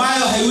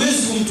ambayo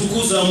haiwezi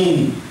kumtukuza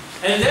Mungu.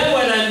 And then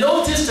when I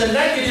notice the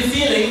negative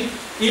feeling,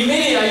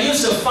 immediately I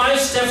use the 5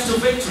 steps to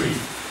victory.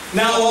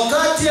 Na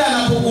wakati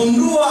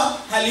anapogundua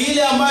hali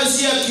ile ambayo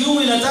si ya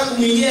kiungu inataka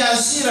kumwingia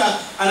hasira,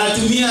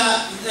 anatumia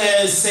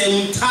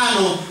sehemu 5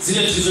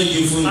 zile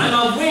tulizojifunza. I'm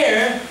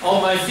aware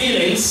of my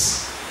feelings.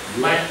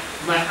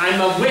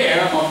 I'm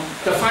aware of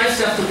the 5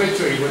 steps to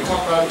victory we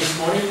talked about this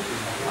morning.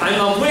 I'm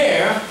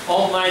aware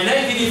of my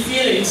negative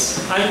feelings.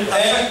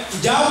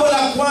 Jambo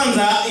la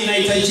kwanza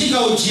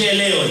inahitajika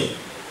ujielewe.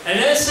 And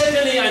then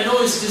secondly, I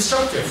know it's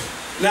destructive.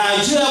 Na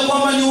jua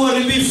kwamba ni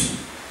uharibifu.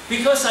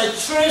 Because I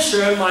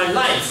treasure my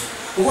life.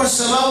 Kwa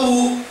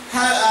sababu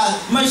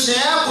maisha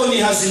yako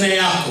ni hazina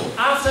yako.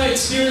 After I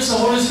experience the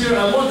Holy Spirit,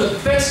 I want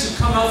the best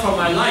to come out from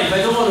my life.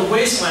 I don't want to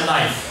waste my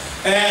life.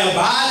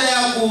 Baada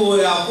ya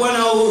kuwa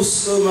na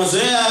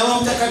mazoea ya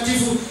Roho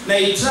Mtakatifu,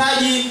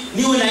 nahitaji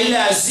niwe na ile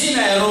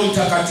hazina ya Roho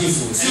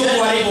Mtakatifu, sio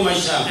kuharibu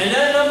maisha. And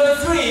then number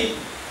 3,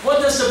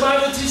 what does the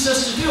Bible teach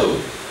us to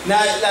do? Na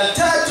la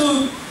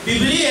tatu,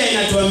 Biblia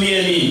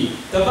inatuambia nini?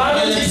 The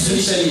Bible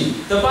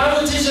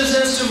teaches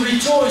us to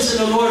rejoice in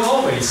the Lord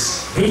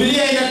always.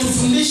 Biblia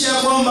inatufundisha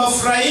kwamba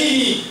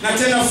furahini na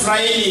tena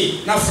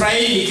furahini na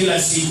furahini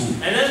kila siku.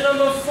 And then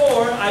number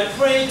 4, I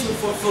pray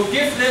for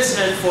forgiveness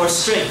and for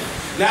strength.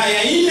 Na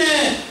ya 4,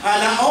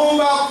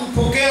 anaomba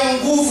kupokea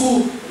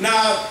nguvu na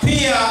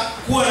pia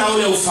kuwa na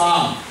ule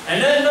ufahamu.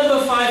 And then number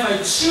 5, I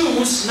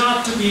choose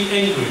not to be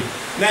angry.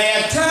 Na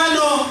ya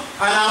 5,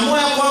 anaamua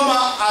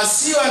kwamba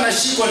asiwe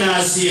anashikwa na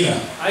hasira.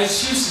 I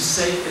choose to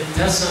say it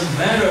doesn't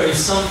matter if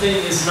something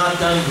is not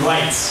done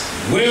right.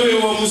 Wewe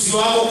uamuzi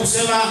wako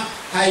kusema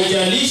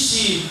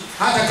haijalishi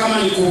hata kama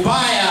ni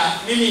kubaya,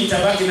 mimi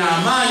nitabaki na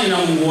amani na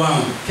Mungu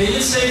wangu. Can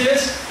you say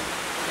this?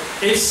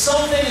 If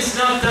something is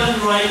not done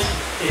right,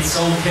 it's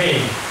okay.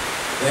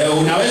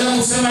 Unaweza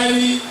kusema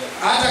hivi,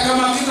 hata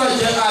kama kitu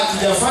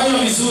hakijafanywa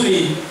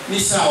vizuri ni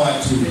sawa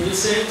tu. Can you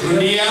say it?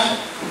 Rudia,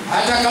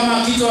 hata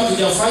kama kitu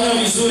hakijafanywa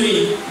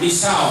vizuri ni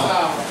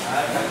sawa.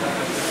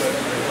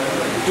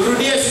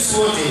 Turudie sisi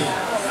wote.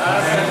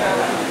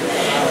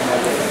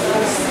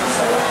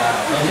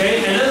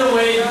 Okay, another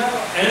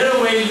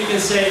way you can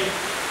say,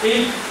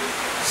 if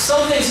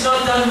something is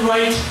not done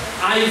right,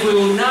 I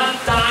will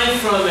not die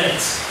from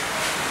it.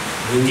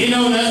 Wengine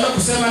unaweza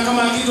kusema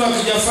kama kitu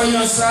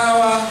hakijafanywa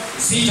sawa,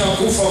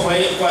 sitakufa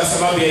kwa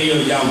sababu ya hiyo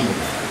jambo.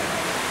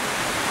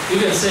 You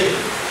can say,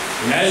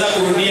 unaweza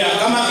kurudia,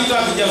 kama kitu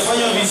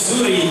hakijafanywa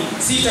vizuri,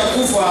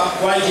 sitakufa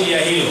kwa ajili ya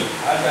hilo.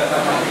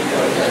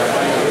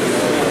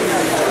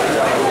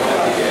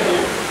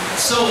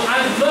 So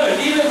I've learned,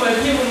 even when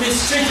people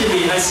mistreat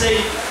me, I say,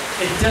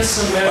 it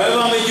doesn't matter. Kwa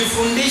hivyo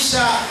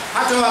amejifundisha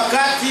hata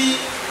wakati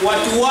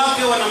watu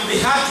wake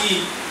wanamdhihaki,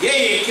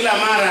 yeye kila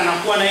mara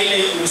anakuwa na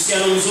ile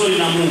uhusiano mzuri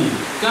na Mungu.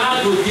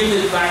 God will give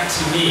it back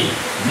to me.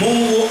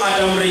 Mungu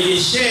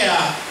atamrejeshea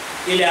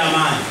ile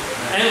amani.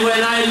 And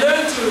when I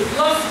learn to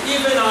love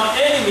even our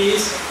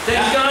enemies,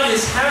 then God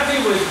is happy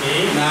with me.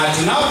 Na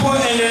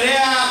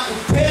tunapoendelea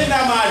kupenda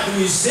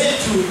maadui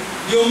zetu,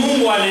 ndio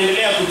Mungu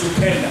anaendelea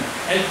kutupenda.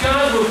 And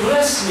God will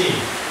bless me.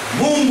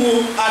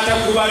 Mungu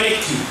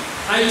atakubariki.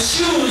 I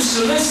choose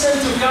to listen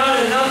to God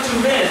and not to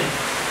men.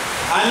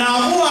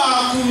 Anaamua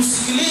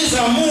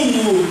kumsikiliza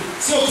Mungu,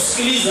 sio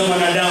kusikiliza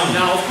wanadamu.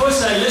 Now of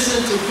course I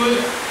listen to good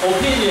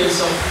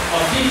opinions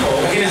of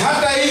people. Lakini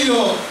hata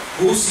hivyo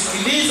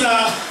usikiliza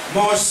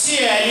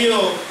mawasia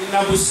yaliyo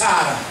na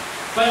busara.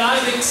 But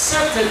I've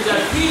accepted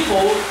that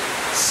people,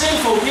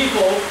 sinful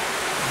people,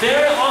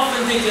 very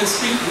often they can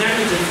speak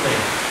negatively.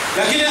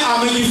 Lakini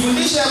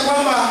amejifundisha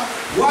kwamba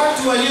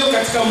watu walio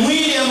katika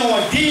mwili ama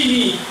wa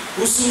dini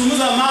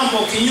huzungumza mambo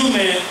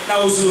kinyume na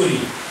uzuri.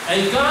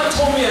 And God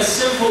told me a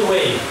simple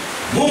way.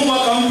 Mungu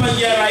akampa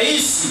njia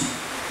rahisi.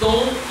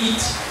 Don't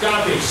eat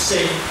garbage.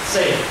 Say.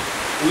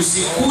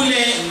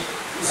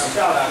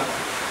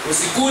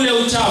 Usikule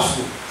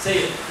uchafu. Say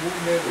it.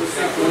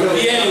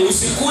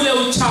 Usikule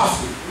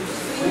uchafu.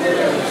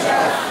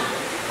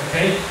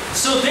 Okay.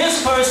 So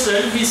this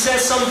person, he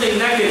says something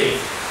negative.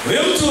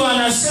 Mtu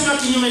anasema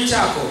kinyume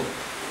chako.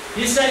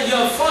 He said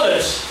you're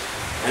foolish.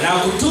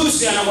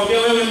 Anakutusi, anakuambia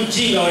wewe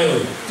mjinga wewe.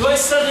 Do I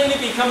suddenly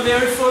become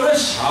very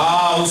foolish?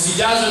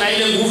 Usijazwe na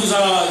ile nguvu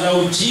za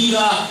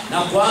ujinga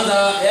na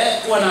kuanza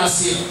kuwa na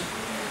hasira.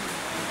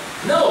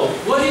 No,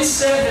 what he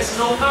said has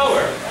no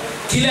power.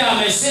 Kile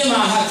amesema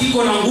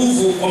hakiko na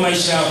nguvu kwa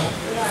maisha yako.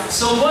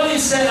 So what he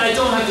said, I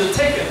don't have to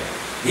take it.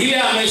 Ile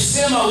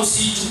amesema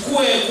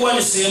usichukue kuwa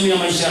ni sehemu ya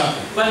maisha yako.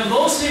 But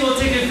most people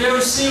take it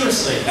very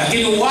seriously.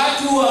 Lakini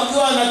watu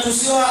wakiwa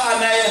wanatusiwa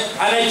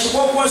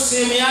anaichukua kuwa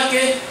sehemu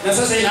yake na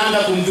sasa inaanza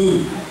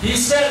kumdhuru. He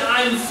said,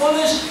 I'm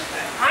foolish.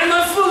 I'm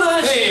not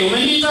foolish. Hey,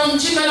 umeniita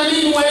mjinga na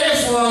mimi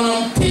mwerevu,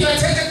 unampiga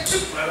teke tu.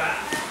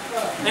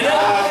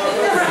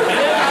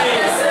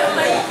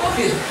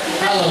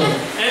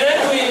 And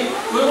then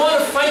we want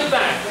to fight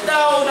back.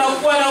 Na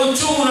unakuwa na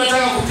uchungu,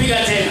 unataka kupiga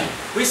tena.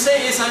 We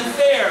say it's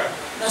unfair.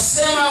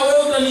 Nasema wewe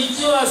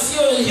unanijua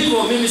sio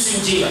hivyo, mimi si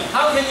mjinga.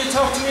 How can you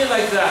talk to me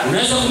like that?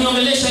 Unaweza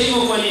kuniongelesha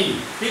hivyo kwa nini?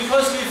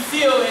 Because we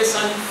feel it's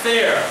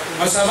unfair.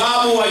 Kwa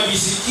sababu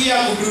wajisikia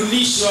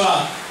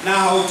kudunishwa na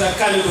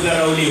hautakani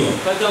kudharauliwa.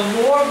 But the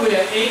more we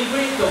are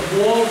angry, the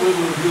more we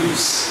will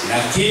lose.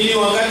 Lakini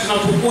wakati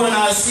tunapokuwa na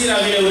hasira,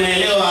 vile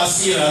unaelewa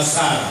hasira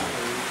sana.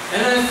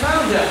 And I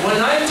found that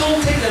when I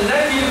don't take the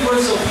negative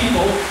words of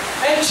people,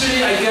 actually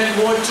I get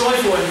more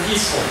joyful and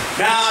peaceful.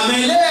 Na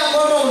ameelea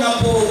kwamba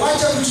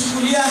unapoacha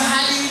kuchukulia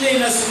hali ile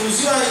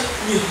inazungumziwa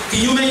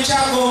kinyume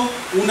chako,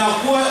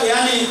 unakuwa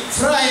yani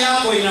furaha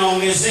yako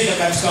inaongezeka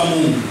katika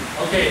Mungu.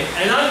 Okay,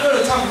 and I'm going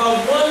to talk about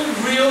one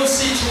real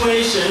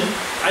situation,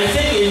 I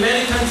think in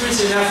many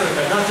countries in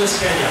Africa, not just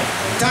Kenya.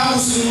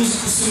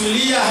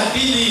 Kusimulia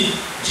hadithi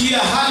juu ya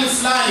hali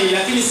fulani,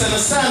 lakini sana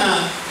sana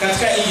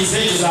katika nchi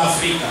zetu za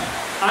Afrika.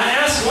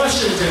 I asked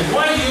Washington,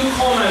 why do you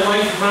call my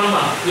wife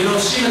Mama? You know,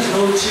 she has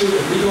no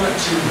children. We don't have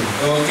children.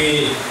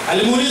 Okay.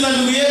 Alimuuliza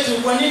ndugu yetu,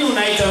 kwa nini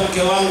unaita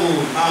mke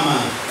wangu mama?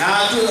 Na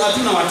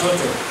hatuna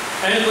watoto.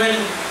 And when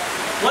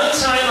one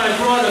time I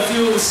brought a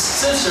few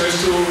sisters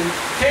to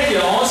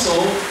Kenya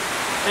also,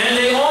 and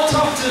they all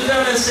talked to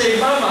them and say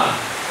Mama.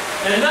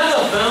 And none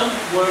of them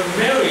were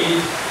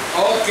married.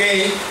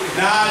 Okay.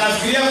 Na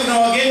nafikiria kuna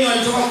wageni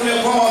walitoka kule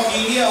kwao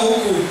wakiingia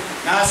huku,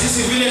 na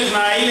sisi vile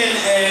tuna ile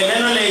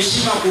neno la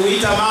heshima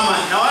kuita mama,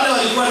 na wale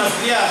walikuwa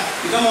nafikiria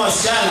kama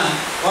wasichana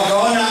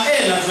wakaona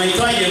na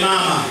tunaitwaje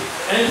mama.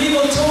 And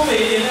people told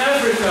me in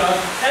Africa,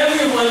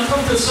 everyone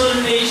come to a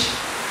certain age,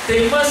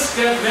 they must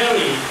get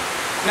married.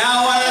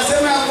 Na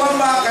wanasema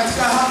kwamba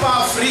katika hapa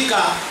Afrika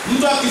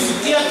mtu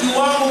akifikia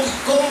kiwango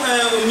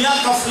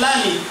miaka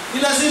fulani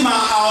ni lazima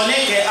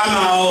aoleke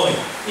ama aoe.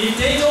 If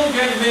they don't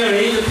get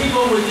married, the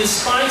people will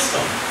despise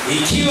them.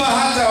 Ikiwa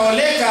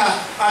hataoleka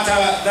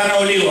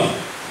atadharauliwa.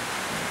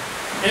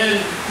 And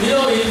you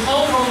know, in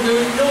Hong Kong we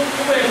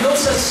have no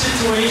such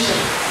situation.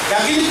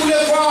 Lakini kule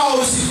kwao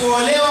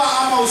usipoolewa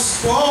ama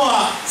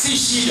usipooa si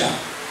shida.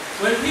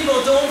 When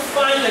people don't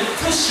find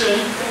a Christian,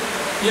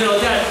 you know,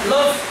 that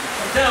love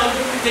them,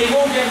 they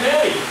won't get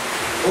married.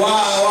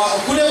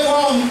 Kule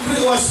kwao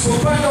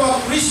wasipopata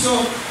Wakristo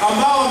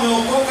ambao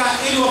wameokoka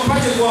ili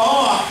wapate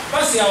kuoa,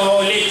 basi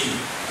hawaoleki.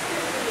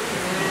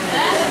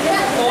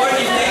 Or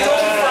if they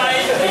don't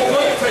find a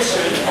good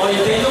Christian, or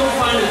if they don't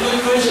find a good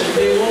Christian,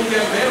 they won't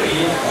get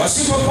married.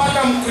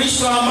 Wasipopata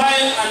Mkristo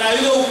ambaye ana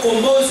ile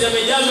ukombozi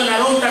amejazwa na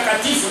Roho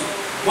Mtakatifu,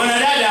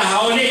 mwanadada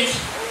haoleki.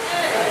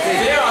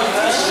 There are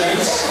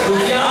Christians who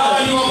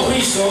ni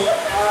Wakristo.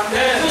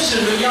 There are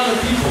Christians who young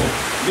people.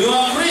 Ni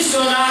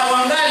Wakristo na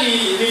wangali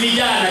ni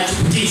vijana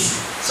chipukizi.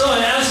 So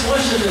I asked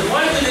Washington,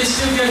 why do they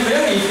still get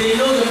married if they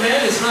know the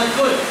man is not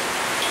good?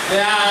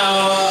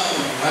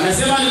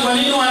 Wanasema ni kwa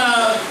nini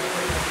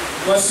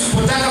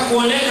wasipotaka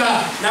kuoleka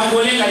na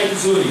kuoleka ni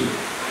vizuri.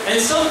 And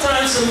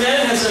sometimes a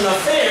man has an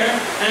affair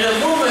and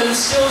a woman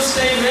still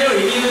stay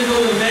married even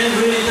though the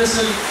man really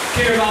doesn't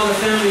care about the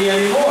family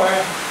anymore.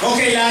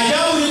 Okay, la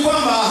ajabu ni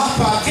kwamba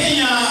hapa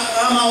Kenya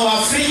ama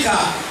Afrika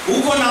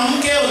uko na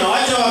mke,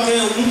 unawacha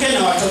mke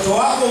na watoto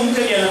wako,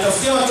 mke ndiye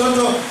anatafutia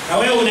watoto na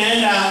wewe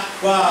unaenda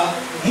kwa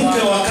mke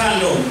wa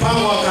kando,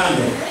 mpango wa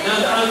kando.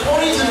 Now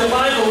according to the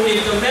Bible,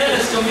 if the man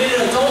has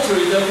committed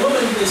adultery, the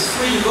woman is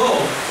free to go.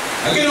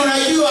 Lakini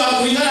unajua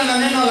kulingana na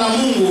neno la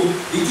Mungu,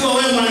 ikiwa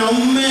wewe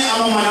mwanamume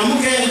ama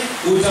mwanamke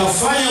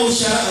utafanya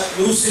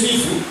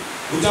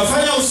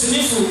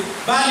usinifu,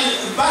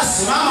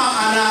 basi mama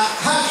ana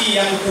haki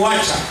ya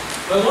kukuacha.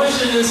 But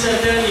Washington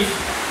said that if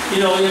the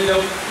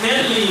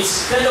man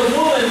leaves, then the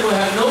woman will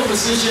have no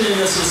position in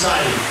the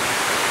society.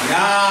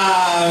 Na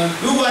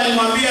ndugu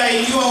alimwambia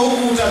ikiwa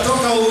huku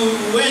utatoka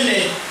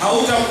uende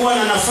hautakuwa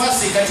na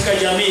nafasi katika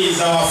jamii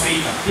za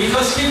Afrika.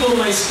 Because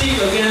people might speak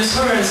against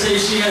her and say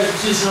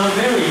she's not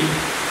married.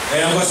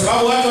 Kwa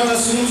sababu watu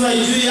watazungumza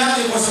juu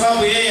yake kwa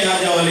sababu yeye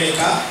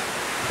hajaoleka.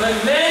 But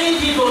many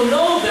people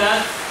know that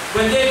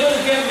when they're going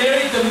to get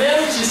married, the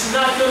marriage is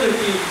not going to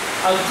be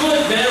a good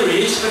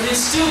marriage, but they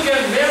still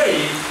get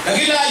married.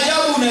 Lakini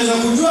ajabu unaweza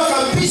kujua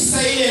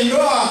kabisa ile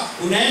ndoa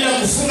unaenda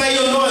kufunga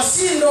hiyo ndoa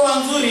si ndoa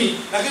nzuri,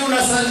 lakini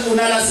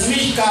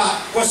unalazimika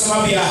kwa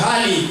sababu ya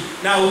hali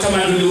na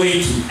utamaduni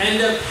wetu. And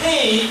the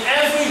pain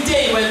every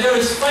day when there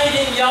is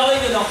fighting,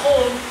 yelling in the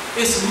home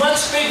is much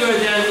bigger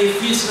than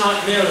if he's not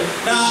married.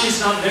 If she's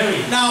not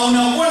married. Na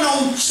unakuwa na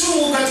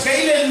uchungu katika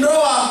ile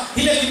ndoa,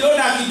 ile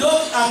kidonda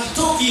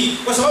akitoki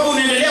kwa sababu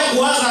unaendelea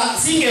kuwaza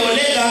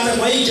singeoleka hata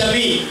kwa hii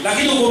jamii,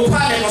 lakini uko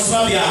pale kwa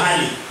sababu ya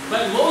hali.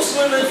 But most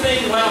women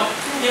think, well,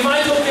 if I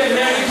don't get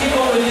married,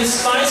 people will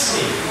despise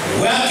me.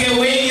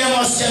 Wake wengi ama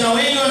wasichana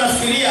wengi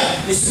wanafikiria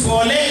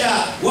nisipooleka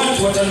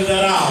watu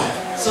watanidharau.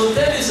 So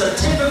that is a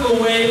typical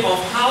way of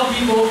how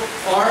people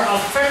are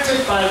affected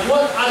by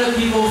what other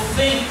people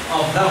think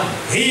of them.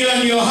 Hiyo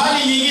ndio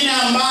hali nyingine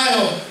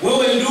ambayo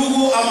wewe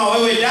ndugu ama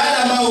wewe dada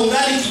ambao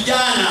ungali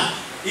kijana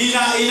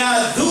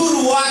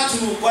inadhuru watu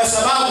kwa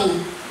sababu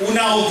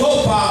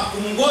unaogopa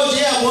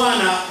kumngojea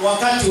Bwana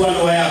wakati wa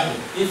ndoa yako.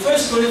 In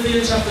 1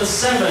 Corinthians chapter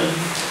 7,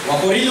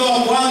 Wakorintho wa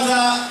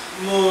kwanza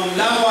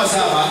mlango wa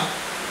 7,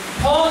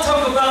 Paul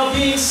talk about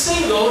being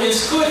single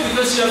is good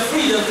because you have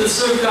freedom to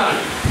serve God.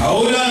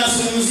 Paulo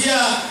anazungumzia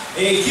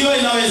ikiwa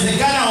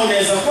inawezekana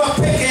unaweza kuwa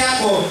peke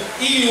yako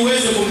ili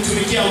uweze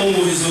kumtumikia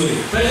Mungu vizuri.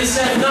 But he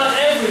said not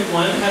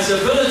everyone has the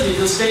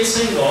ability to stay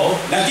single.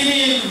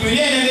 Lakini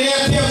Biblia inaendelea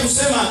pia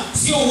kusema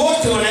sio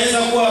wote wanaweza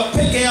kuwa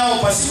peke yao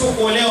pasipo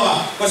kuolewa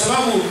kwa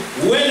sababu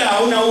huenda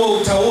hauna huo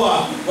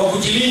utaua wa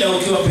kujilinda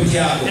ukiwa peke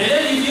yako. And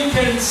then if you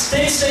can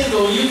stay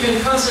single, you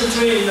can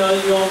concentrate on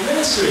your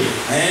ministry.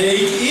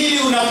 Ili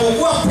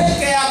unapokuwa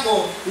peke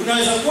yako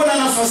unaweza kuwa na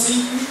nafasi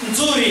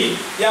nzuri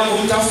ya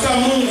kumtafuta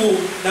Mungu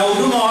na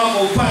huduma wako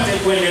upate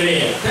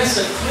kuendelea. That's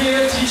a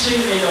clear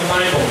teaching in the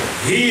Bible.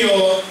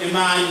 Hiyo ni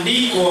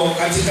maandiko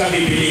katika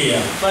Biblia.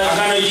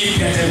 Agano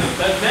Jipya tena.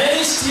 But many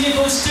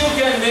people still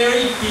get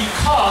married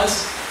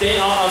because they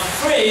are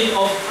afraid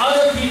of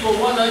other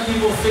people, what other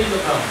people think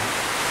of them.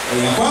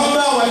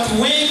 Kwamba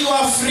watu wengi wa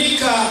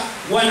Afrika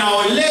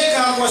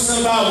wanaoleka kwa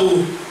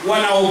sababu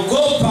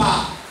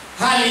wanaogopa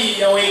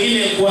hali ya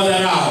wengine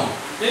kuwadharau.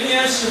 Let me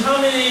ask you,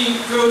 how many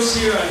girls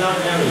here are not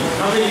married?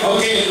 How many girls?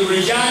 Okay,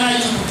 vijana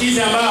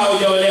chipukizi ambao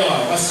hawajaolewa,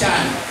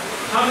 wasichana.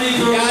 How many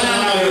girls are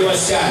not married?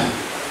 Wasichana.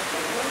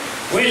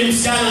 Wewe ni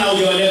msichana na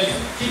hujaoleka.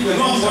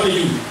 Inua mkono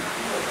juu.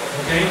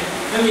 Okay.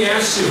 Let me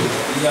ask you.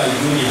 Yeah,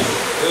 junior.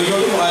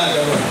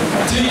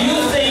 Do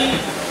you think?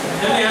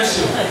 Let me ask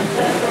you.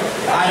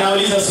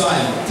 Anauliza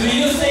swali. Do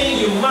you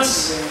think you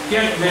must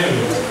get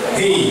married?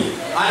 Hey,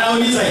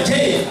 anauliza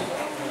je,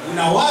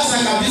 unawaza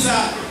kabisa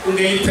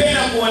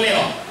ungeipenda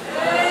kuolewa?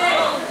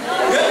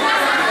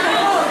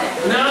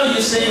 Now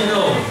you say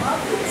no.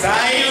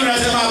 Sasa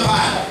unasema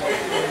hapana.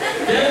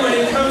 Then when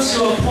it comes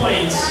to a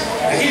point,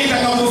 lakini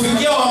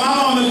itakapofikia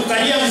wamama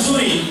wamekukalia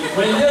vizuri,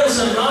 when there is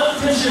a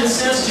non-Christian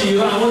says to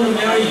you, I want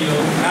to marry you,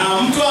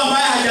 na mtu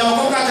ambaye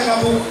hajaokoka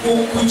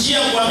atakapokujia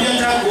kuambia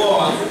nataka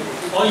kuoa,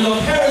 or your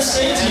parents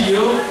say to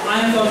you, I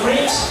have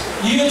arranged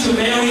you to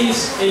marry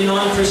a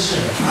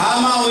non-Christian.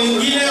 Ama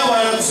wengine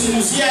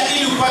wanakusunusia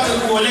ili upate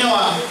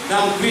kuolewa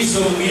na Mkristo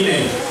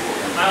mwingine.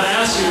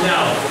 I ask you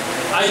now,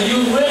 are you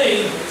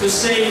willing to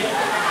say,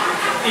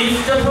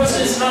 if the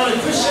person is not a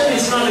Christian,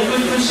 is not a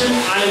good Christian,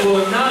 I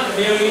will not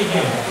marry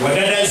him?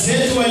 Wadada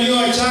zetu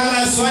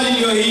waliowachanga, swali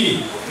ndio hili.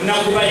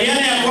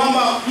 Mnakubaliana ya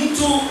kwamba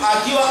mtu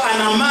akiwa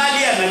ana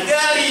mali, ana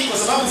gari, kwa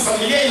sababu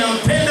familia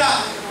inampenda,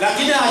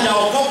 lakini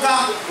hajaokoka,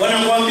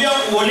 wanamwambia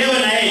uolewe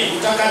na yeye,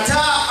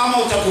 utakataa ama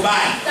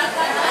utakubali?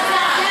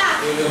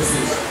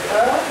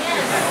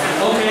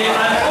 Okay,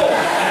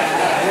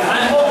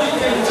 I hope you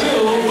can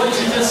do what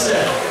you just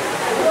said.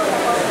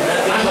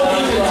 I hope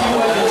you can do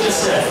what you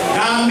just said.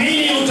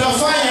 Naamini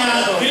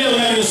utafanya vile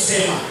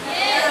unavyosema.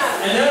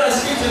 And then I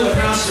speak to the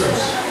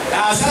pastors.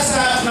 Na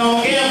sasa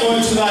tunaongea kwa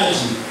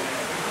wachungaji.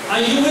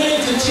 Are you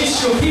willing to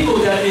teach your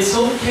people that it's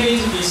okay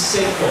to be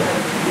single?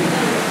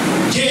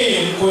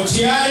 Je, mko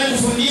tayari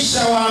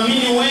kufundisha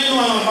waamini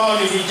wenu ambao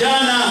ni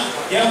vijana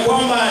ya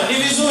kwamba ni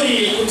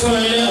vizuri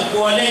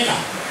kuoleka?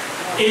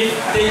 If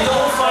they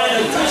don't find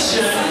a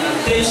Christian,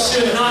 they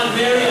should not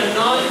marry a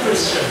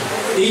non-Christian.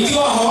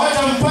 Ikiwa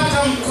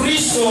hawatampata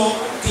Mkristo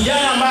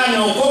kijana ambaye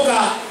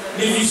anaokoka,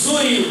 ni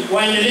vizuri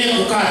waendelee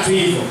kukaa tu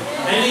hivyo.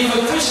 And if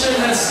a Christian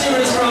has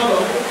serious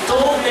problem,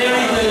 don't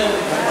marry the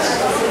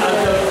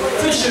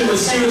Christian with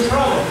serious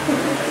problem.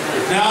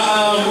 Na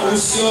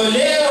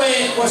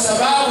usiolewe kwa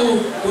sababu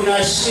kuna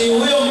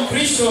huyo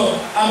Mkristo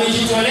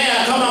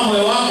amejitolea kama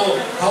moyo wako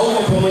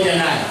hauko pamoja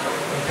naye.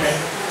 Okay.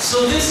 So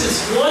this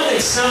is one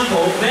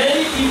example.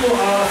 Many people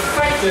are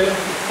affected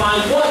by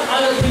what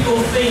other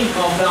people think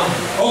of them.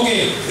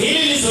 Okay,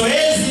 hili ni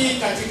zoezi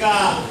katika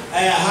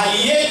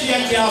hali yetu ya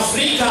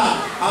Kiafrika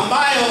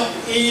ambayo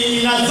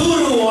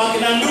inadhuru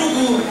wakina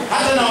ndugu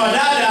hata na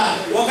wadada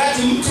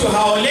wakati mtu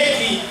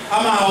haoleki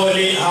ama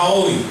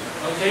haoi.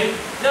 Okay?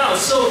 Now,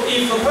 so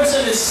if a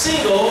person is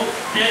single,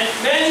 and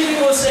many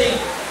people say,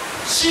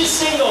 she's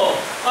single,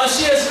 or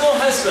she has no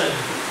husband.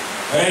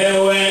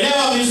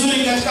 Uelewa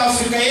vizuri katika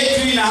Afrika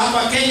yetu na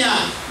hapa Kenya,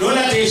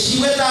 naona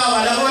teshiweta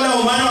wala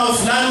umano wa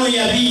fulani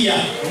ya bia,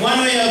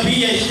 umano ya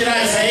bia shira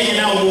sahihi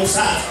na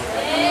umusa.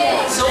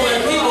 So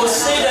when people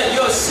say that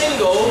you're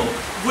single,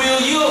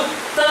 will you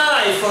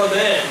die for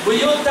that? Will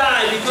you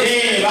die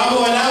because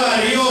babu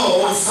wala rio,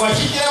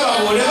 ufashikira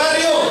babu wala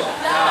rio.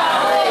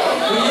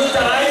 Will you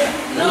die?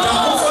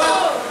 Utakufa?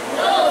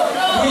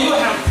 Will you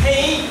have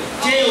pain?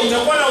 Je,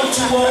 utakuwa na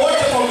uchungu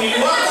wote kwa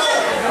mwili wako?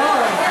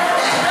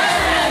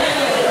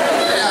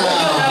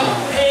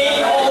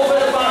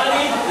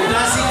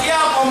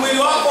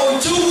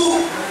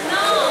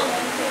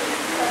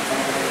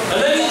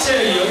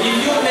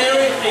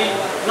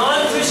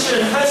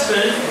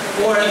 Husband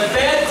or a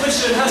bad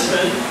Christian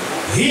husband,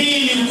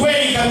 hii ni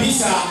kweli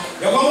kabisa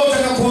ya kwamba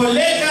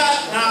utakapooleka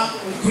na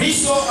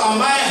Mkristo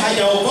ambaye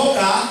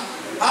hajaokoka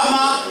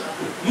ama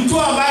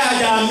mtu ambaye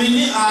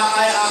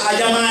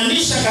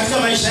hajamaanisha katika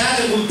maisha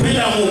yake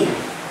kumpenda Mungu,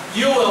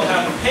 you will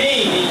have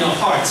pain in your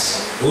hearts.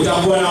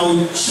 Utakuwa na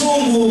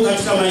uchungu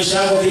katika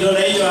maisha yako,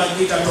 kidonda hicho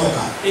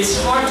hakitatoka. It's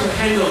hard to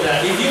handle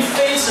that. If you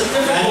face a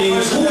difficult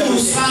person, ni ngumu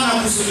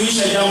sana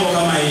kusuluhisha jambo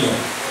kama hilo.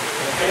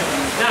 Okay.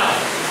 Now,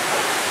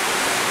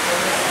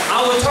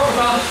 I will talk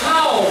about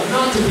how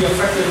not to be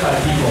affected by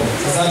people.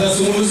 Sasa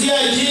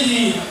tutazungumzia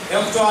jinsi ya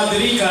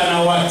kutoathirika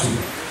na watu.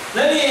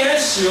 Let me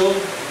ask you,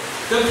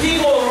 the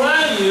people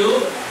around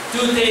you,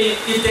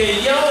 if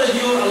they yell at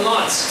you a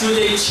lot, do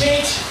they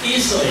change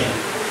easily?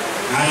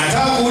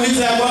 Anataka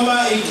kuuliza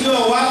kwamba ikiwa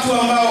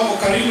watu ambao wako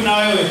karibu na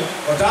wewe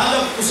wataanza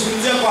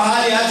kuzungumzia kwa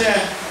hali hata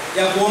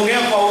ya kuongea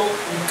kwa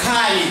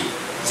ukali,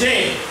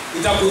 je,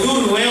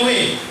 itakudhuru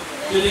wewe?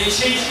 Do they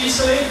change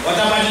easily?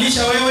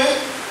 Watabadilisha wewe?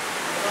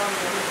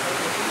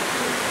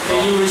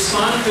 Can you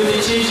respond? Do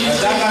they change easily?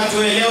 Nataka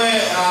tuelewe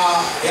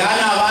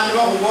yana abantu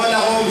bakubona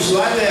ko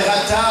mshwate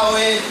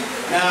gatawe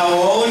na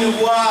waoni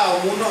kwa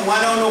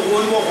mwana ono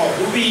kuonwa kwa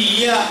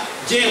kubiya,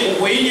 je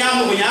kukwini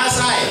amu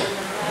kunyasaye?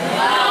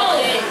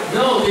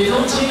 No, they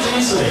don't change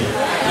easily.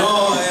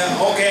 No,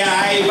 okay,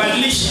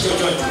 haibadilishi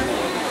chochote.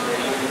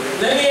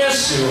 Let me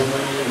ask you.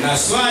 Na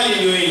swali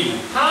ndio hili.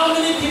 How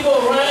many people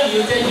around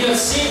you that you have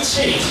seen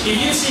change? If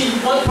you see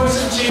one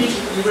person change,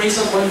 you raise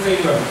up one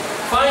finger.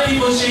 5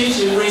 people change,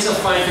 you raise up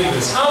 5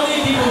 fingers. How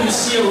many people you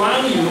see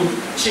around you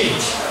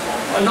change?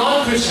 A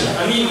non-Christian.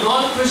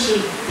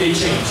 Non-Christian, they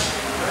change.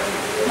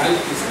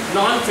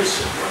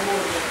 Non-Christian.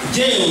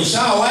 Je,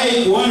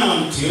 ushawahi kuona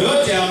mtu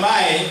yote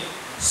ambaye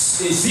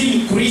si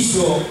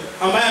Mkristo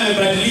ambaye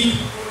amebadilika?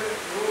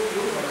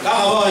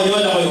 Kama wao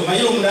wanaona wao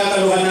mayo mdaka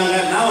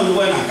luhananga nao ndio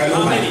wanakalua.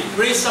 How many?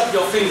 Raise up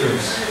your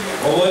fingers.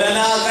 Wala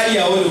na kali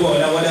yao ndio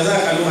wala za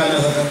kaluhana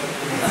sasa.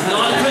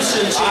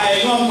 Non-Christian change.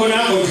 Ai ngo mkono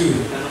wako juu.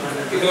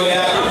 How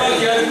about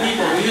the other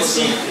people? Do you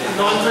see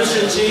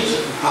non-Christian change?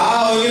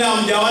 Wengine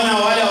mjawana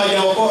wale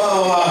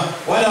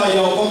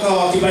hawajaokoka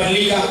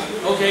wakibadilika.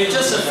 Okay,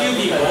 just a few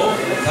people.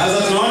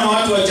 Sasa tunaona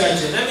watu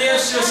wachache. Let me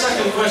ask you a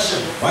second question.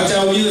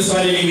 Wacha uulize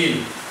swali lingine.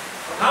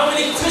 How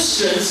many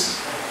Christians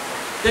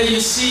that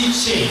you see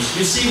change?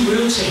 You see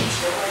real change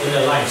in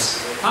their lives?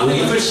 How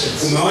many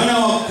Christians? Umeona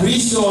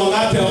Wakristo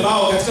wangapi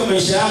ambao katika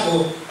maisha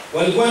yako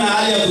walikuwa na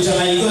hali ya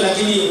kuchanganyikiwa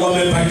lakini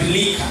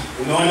wamebadilika?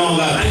 Umeona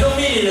wangapi? I don't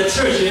mean in the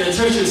church. In the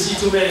church you see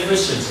too many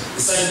Christians.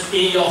 But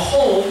in your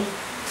home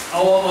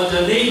or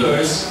the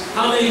neighbors,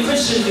 how many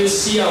Christians do you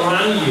see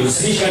around you?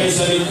 Si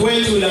kanisani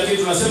kwetu, lakini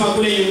tunasema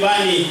kule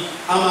nyumbani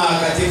ama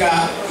katika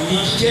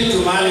kijiji chetu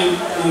mahali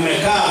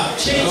umekaa,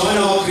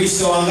 unaona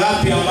Wakristo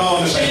wangapi ambao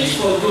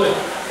wamebadilika?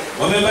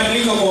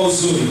 Wamebadilika kwa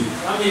uzuri.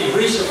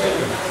 Raise your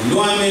finger.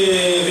 Inua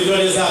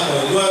vidole zako.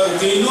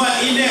 Ukiinua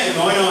 4,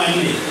 unaona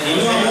 4.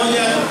 Inua 1.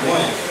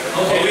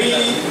 Okay.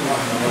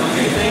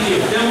 Okay, thank you.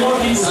 There are more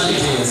people.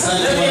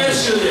 Let me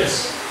ask you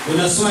this.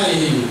 Kuna swali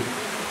hili.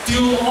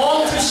 Do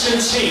all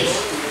Christians change?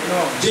 No.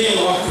 Je,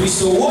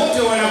 Wakristo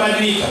wote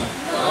wanabadilika?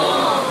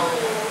 No.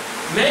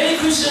 Many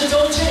Christians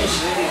don't change.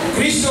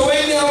 Kristo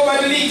wengi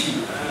hawabadiliki.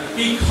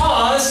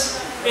 Because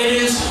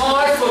it is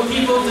hard for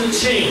people to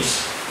change.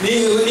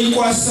 Ni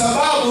kwa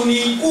sababu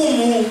ni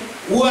ngumu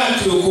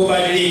watu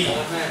kubadilika.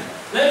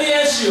 Let me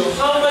ask you,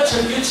 how much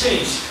have you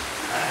changed?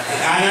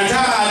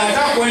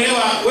 Anataka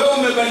kuelewa wewe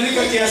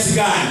umebadilika kiasi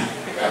gani?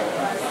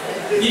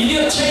 If you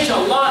change a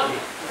lot,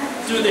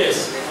 do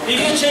this. If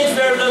you change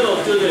very little,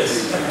 do this.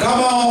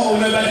 Kama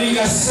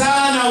umebadilika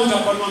sana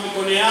utapanua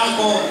mikono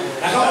yako,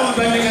 na kama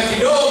umebadilika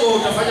kidogo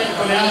utafanya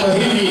mikono yako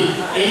hivi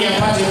ili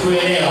apate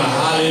kuelewa.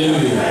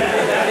 Hallelujah.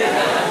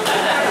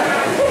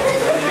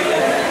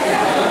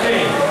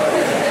 Okay.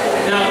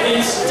 Now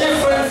it's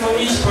different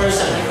for each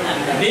person.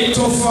 Ni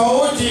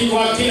tofauti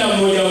kwa kila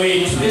mmoja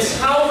wetu.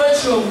 It's how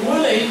much you're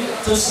willing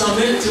to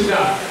submit to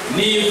God.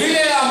 Ni vile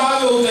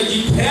ambavyo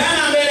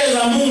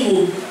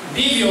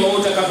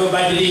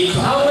unabadilika.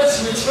 How much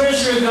we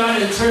treasure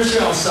God and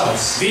treasure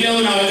ourselves. Vile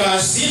unaweka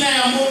hazina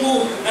ya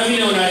Mungu na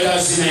vile unaweka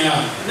hazina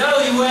yako. Now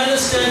you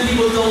understand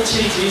people don't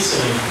change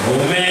easily.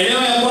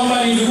 Umeelewa ya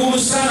kwamba ni vigumu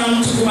sana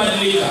mtu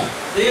kubadilika.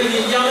 They have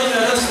been yelling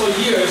at us for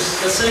years.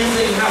 The same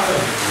thing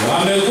happened.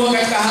 Wamekuwa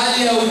katika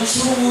hali ya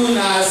uchungu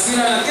na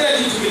hasira na kila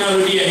kitu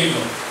kinarudia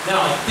hivyo.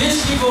 Now these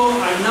people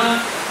are not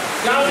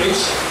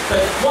garbage,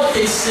 but what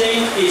they say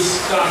is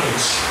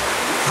garbage.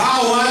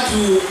 Hao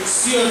watu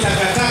sio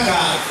takataka,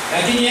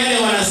 lakini yale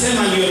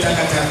wanasema ndio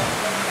takataka.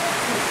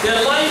 Their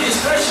life is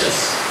precious.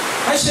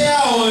 Maisha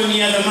yao ni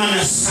ya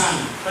dhamana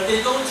sana. But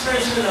they don't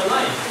treasure their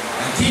life.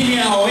 Lakini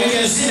hawaweki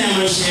hazina ya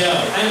maisha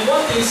yao. And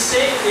what they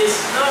say is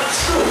not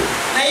true.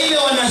 Na ile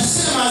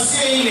wanasema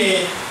sio ile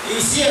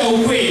isiyo ya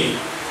ukweli.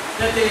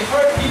 That they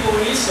hurt people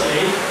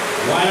easily.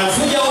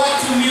 Wanavuja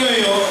watu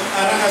mioyo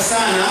haraka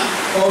sana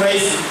kwa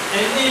urahisi.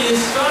 And it is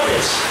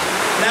garbage.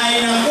 Na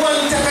inakuwa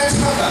ni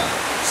takataka.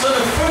 So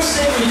the first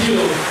thing we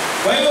do,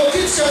 kwa hivyo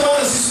kitu cha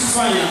kwanza sisi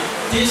kufanya,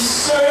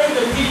 discern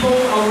the people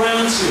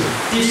around you.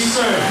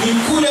 Discern. Ni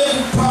kule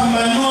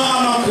kupambanua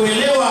ama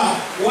kuelewa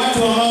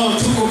watu ambao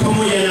tuko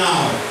pamoja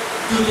nao.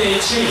 Do they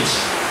change?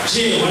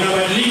 Je,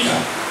 wanabadilika?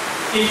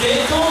 If they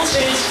don't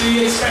change, do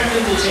you expect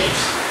them to change?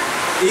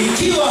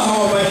 Ikiwa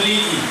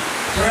hawabadiliki,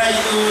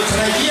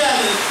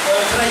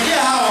 tarajia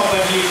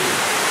hawabadiliki.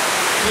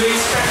 Do you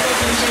expect them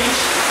to change?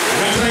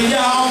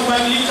 Unatarajia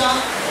hawabadilika?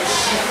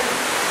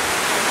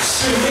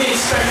 Should we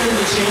expect them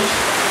to change?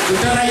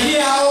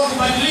 Tutarajia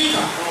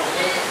hawabadilika?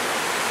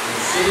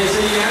 It is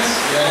a yes?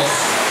 Yes.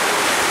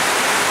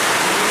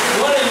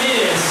 What it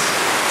means,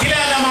 kila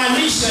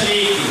anamaanisha ni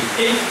hiki.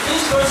 If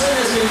this person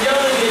has been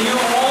yelling at you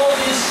all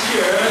these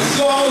years,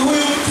 so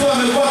huyu mtu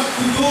amekuwa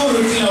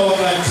kudhuru kila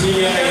wakati,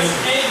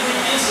 angry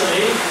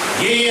easily,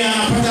 yeye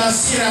anapata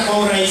hasira kwa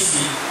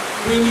urahisi.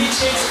 Will we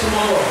change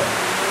tomorrow?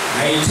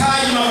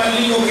 Nahitaji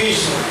mabadiliko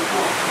kesho.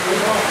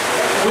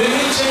 Will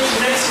we change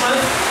next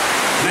month?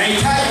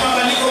 Nahitaji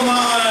mabadiliko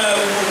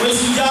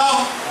mwezi ujao.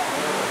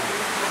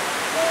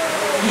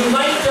 You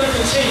like them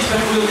to change,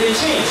 but will they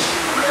change?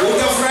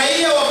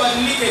 Utafurahia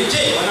wabadilike.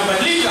 Je,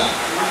 wanabadilika?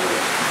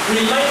 We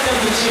like them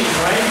to change,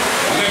 right?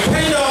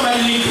 Wamependa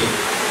wabadilike.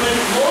 But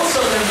most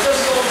of them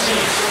just don't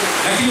change.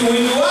 Lakini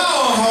wengi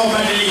wao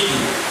hawabadiliki.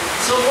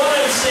 So what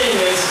I'm saying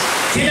is,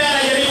 kila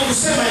anajaribu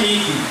kusema ni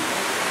hiki.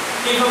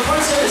 If a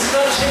person is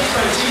not changed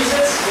by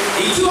Jesus,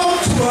 ikiwa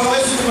mtu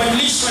hawezi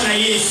kubadilishwa na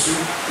Yesu,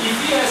 if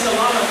he has a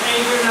lot of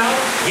anger now,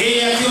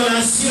 yeye akiwa na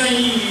hasira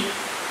nyingi,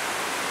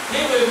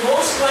 he will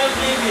most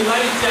likely be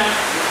like that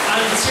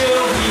until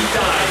he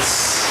dies.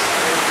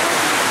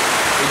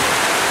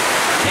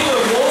 He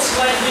will most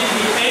likely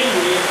be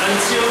angry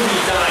until he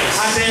dies.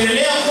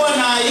 Ataendelea kuwa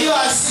na hiyo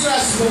hasira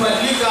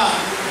asipobadilika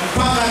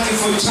mpaka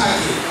kifo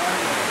chake.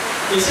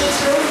 Is it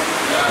true?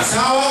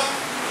 Sawa?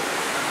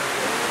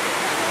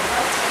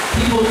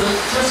 People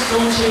just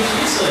don't change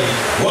easily.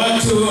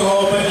 Watu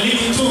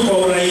hawabadiliki tu kwa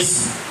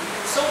urahisi.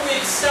 So we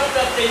accept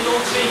that they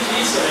don't change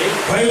easily.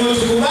 Kwa hivyo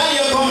tukubali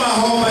kwamba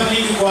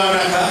hawabadiliki kwa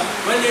haraka.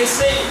 When they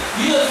say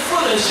you're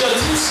foolish, you're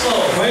too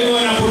slow. Kwa hivyo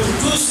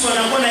wanapotutusi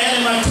wanakuwa na yale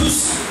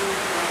matusi.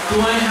 Do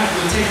I have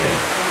to take it?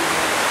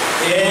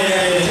 Take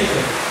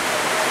it.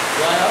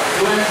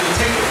 Do I have to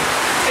take it?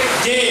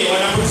 Je,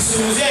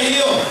 wanapotusunguzia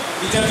hiyo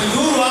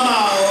itatudhuru ama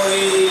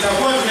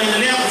itakuwa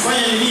tunaendelea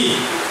kufanya nini?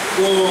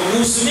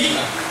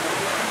 Kuhusunika?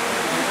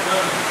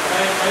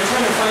 I'm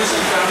trying to find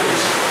some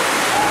garbage.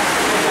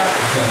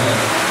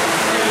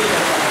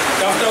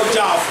 Tafuta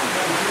uchafu.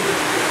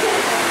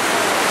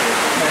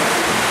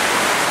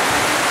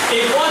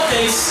 If what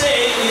they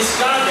say is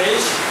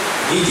garbage,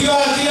 ikiwa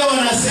kile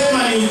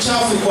wanasema ni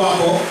uchafu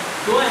kwako,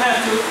 do I have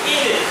to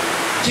eat it?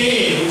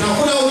 Je,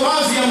 utakula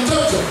ubavu ya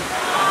mtoto?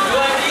 Do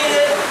I eat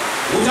it?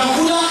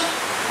 Utakula?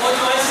 Or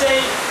do I say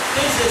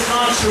this is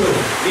not true?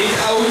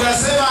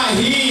 Utasema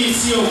hii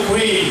sio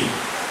kweli.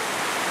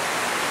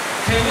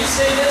 Can we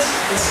say this?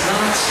 It's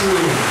not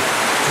true.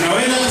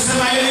 Tunaweza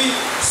kusema hivi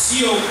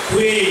sio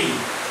kweli.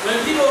 When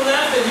people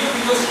laugh at you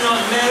because you're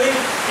not married,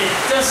 it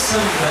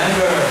doesn't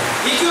matter.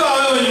 Ikiwa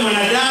wewe ni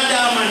mwanadada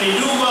ama ni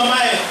ndugu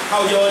ambaye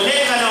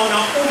haujaoleka na una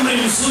umri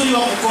mzuri wa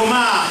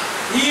kukomaa,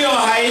 hiyo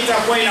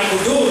haitakuwa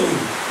inakudhuru.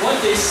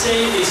 What they say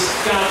is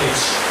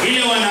garbage.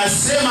 Ile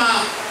wanasema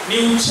ni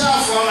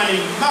uchafu ama ni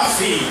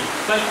mafi.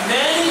 But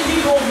many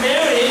people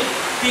marry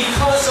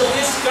because of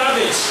this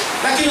garbage.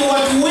 Lakini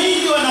watu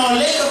wengi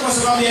wanaoleka kwa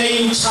sababu ya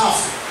hii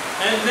uchafu.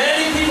 And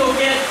many people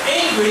get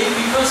angry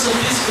because of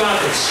this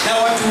garbage. Na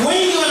watu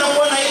wengi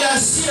wanakuwa na ile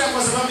hasira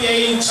kwa sababu ya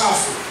hii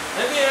uchafu.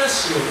 Let me ask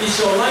you, is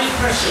your life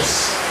precious?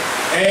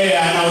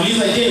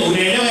 Anauliza, je,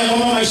 unaelewa ya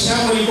kwamba maisha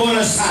yako ni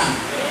bora sana?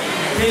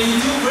 Can you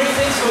do great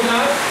things for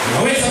God?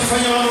 Unaweza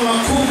kufanya mambo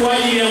makubwa kwa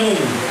ajili ya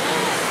Mungu.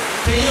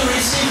 Can you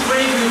receive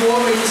great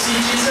reward when you see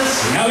Jesus?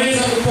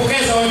 Unaweza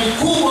kupokea zawadi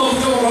kubwa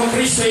kutoka kwa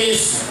Kristo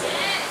Yesu.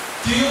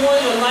 Do you want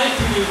your life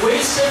to be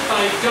wasted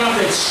by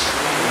garbage?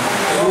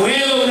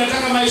 Wewe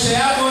unataka maisha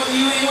yako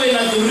iwe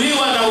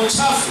inadhuriwa na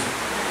uchafu?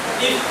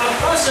 If a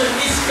person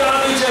eats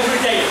garbage every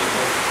day,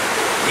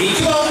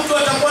 ikiwa mtu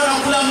atakuwa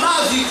anakula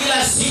mavi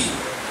kila siku,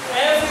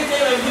 every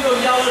day when people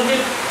yell at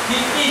him, he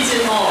eats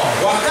it all.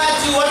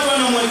 Wakati watu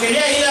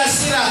wanamwekelea ile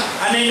hasira,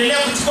 anaendelea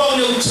kuchukua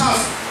ule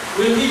uchafu.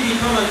 Will he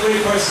become a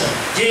great person?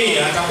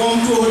 Je, atakuwa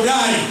mtu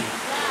hodari?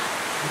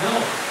 No.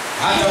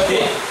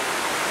 Hatakuwa.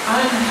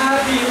 I'm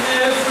happy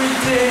every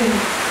day.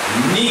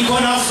 Niko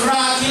na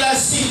furaha kila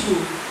siku.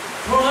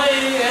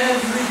 Crying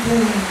every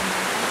day.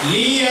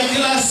 Lia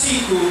kila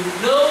siku.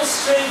 No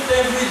strength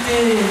every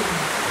day.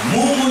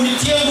 Mungu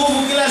nitie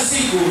nguvu kila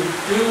siku.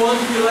 Do you want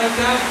to be like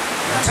that?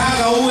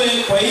 Nataka uwe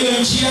kwa hiyo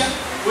njia.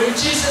 When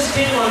Jesus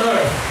came on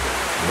earth,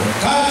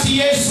 wakati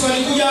Yesu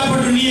alikuja hapa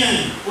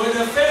duniani, when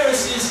the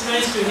Pharisees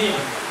nice to him,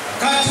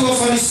 wakati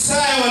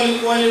Wafarisayo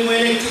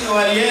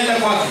walienda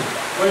kwake,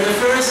 when the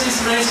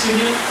Pharisees nice to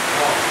him,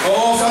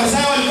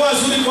 Wafarisayo walikuwa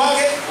wazuri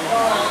kwake.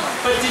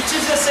 But did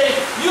Jesus say,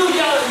 you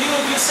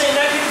say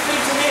negative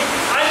thing to me,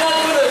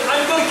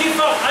 I'm going to give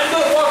up, I'm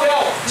going to walk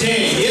out? Je,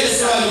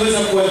 Yesu aliweza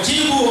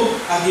kuwajibu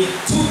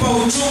akitupa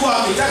uchungu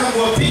akitaka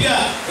kuwapiga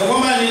ya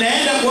kwamba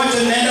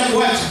ninaenda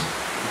kuacha?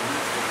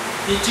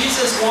 Did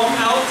Jesus walk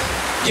out?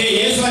 Je,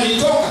 Yesu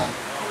alitoka?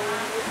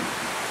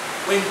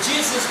 When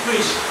Jesus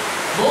preached,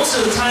 most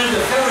of the time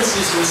the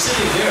Pharisees were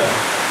sitting there.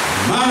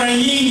 Mara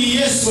nyingi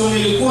Yesu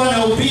alikuwa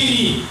na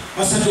ubiri,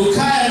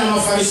 Masadukayo na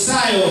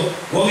Mafarisayo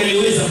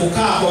wangeliweza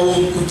kukaa kwa huo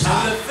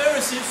mkutano. The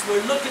Pharisees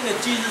were looking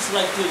at Jesus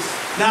like this.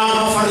 Na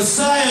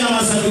Mafarisayo na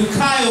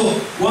Masadukayo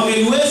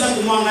wangeliweza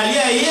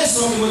kumwangalia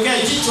Yesu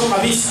wakimwekea jicho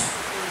kabisa.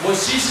 Was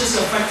Jesus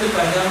affected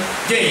by them?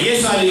 Je,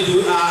 Yesu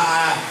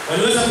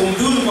waliweza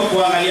kumdhuru kwa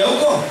kuangalia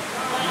huko?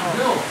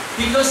 No,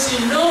 because he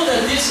know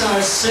that these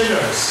are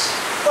sinners.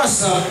 Kwa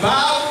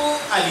sababu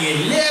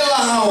alielewa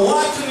hao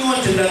watu ni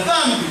watenda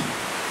dhambi.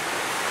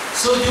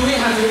 So do we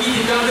have to eat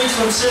the garbage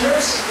from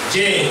sinners?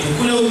 Je,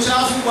 tukule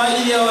uchafu kwa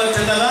ajili ya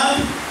watenda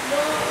dhambi?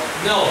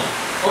 No.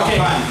 Okay.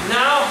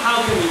 Now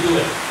how can we do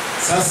it?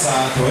 Sasa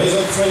tuweza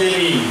kufanya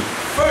nini?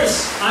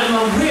 First, I'm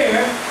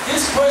aware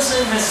this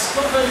person has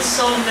spoken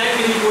some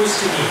negative words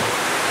to me.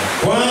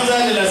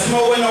 Kwanza ni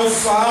lazima uwe na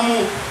ufahamu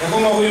ya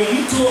kwamba huyu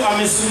mtu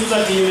amezungumza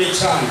kinyume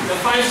changu. The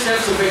 5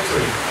 steps of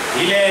victory.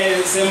 Ile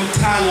sehemu 5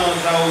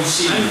 za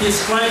ushindi. I'm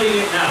describing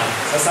it now.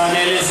 Sasa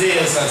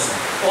naelezea sasa.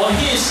 Or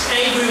he is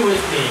angry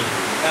with me.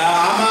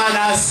 Ama ana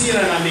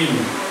hasira na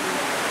mimi.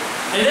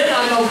 And then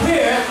I'm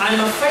aware I'm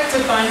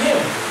affected by him.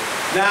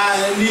 Na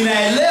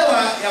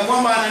ninaelewa ya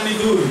kwamba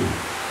ananidhuru.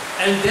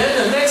 And then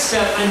the next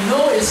step, I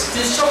know it's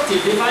destructive.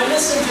 If I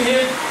listen to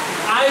him,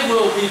 I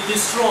will be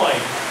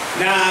destroyed.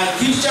 Na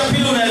kitu cha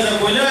pili unaweza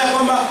kuelewa ya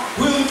kwamba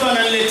huyu mtu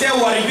ananiletea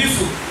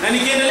uharibifu, na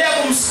nikiendelea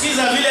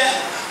kumsikiza vile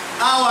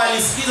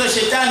alisikiza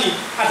shetani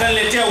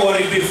ataniletea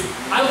uharibifu.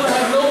 I will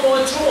have no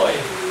more joy.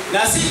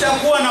 Na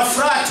sitakuwa na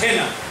furaha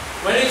tena.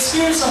 When I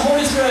experience the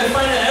Holy Spirit, I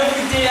find that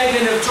every day I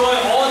can have joy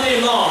all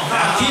day long.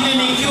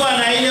 Lakini nikiwa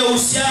na ile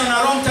uhusiano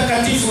na Roho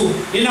Mtakatifu,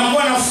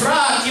 ninakuwa na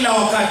furaha kila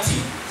wakati.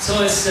 So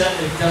I said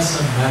it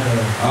doesn't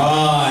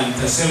matter.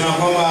 Nitasema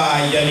kwamba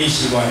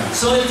haijalishi Bwana.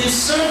 So I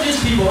discern these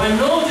people. I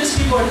know these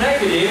people are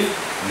negative.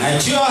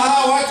 Najua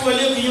hawa watu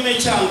walio kinyume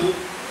changu.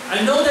 I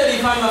know that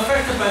if I'm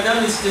affected by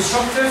them, it's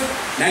destructive.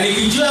 Na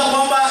nikijua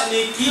kwamba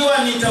nikiwa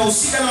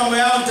nitahusika na mambo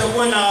yao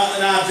nitakuwa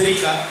na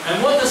athirika.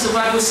 And what does the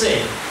Bible say?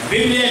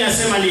 Biblia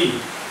inasema nini?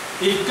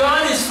 If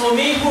God is for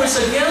me, who is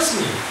against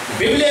me?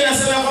 Biblia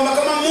inasema kwamba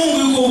kama Mungu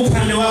yuko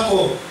upande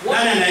wako,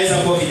 nani anaweza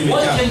kuwa kinyume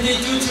chako? What can they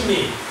do to me?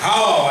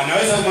 Hawa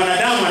wanaweza,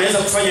 mwanadamu anaweza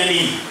kufanya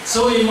nini?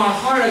 So in my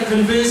heart I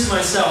convince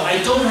myself I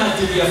don't have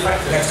to be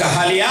affected. Katika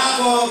hali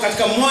yako,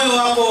 katika moyo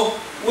wako,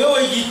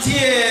 wewe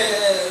jitie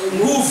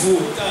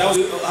nguvu na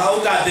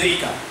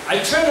hautaathirika. I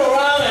turn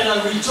around and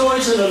I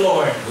rejoice in the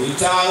Lord.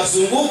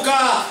 Utazunguka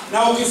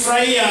na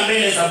ukifurahia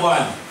mbele za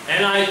Bwana.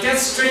 And I get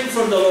strength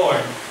from the Lord.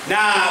 Na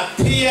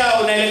pia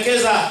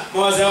unaelekeza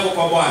mawazo yako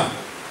kwa Bwana.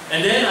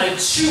 And then I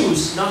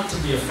choose not to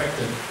be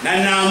affected. Na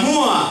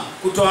naamua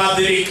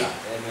kutoathirika.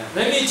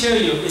 Let me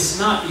tell you, it's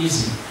not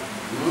easy.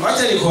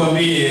 Wacha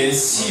nikwambie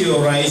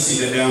sio rahisi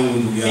dada yangu,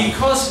 ndugu yangu.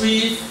 Because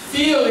we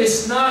feel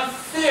it's not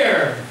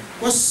fair.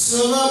 Kwa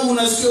sababu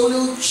unasikia ule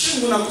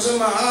uchungu na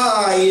kusema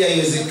hii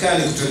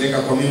haiwezekani kutendeka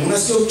kwa mimi.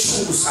 Unasikia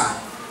uchungu sana.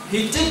 He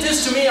did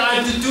this to me, I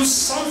have to do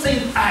something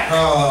back.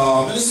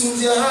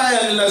 Mlisimzia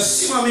haya ni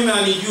lazima mimi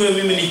anijue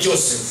mimi ni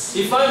Joseph.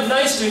 If I'm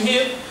nice to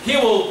him, he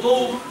will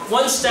go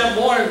one step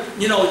more,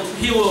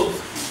 he will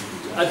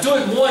do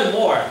it more and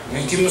more.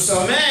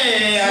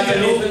 Nikimsamehe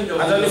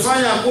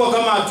atanifanya kuwa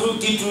kama tu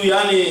kitu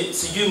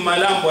sijui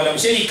malambo wala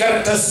msheni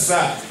karatasi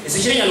sasa.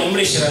 Isishenya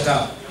nomle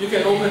shirata. You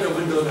can open the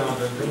window now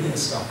and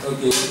stuff.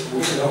 Okay.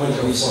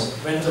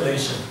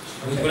 Ventilation.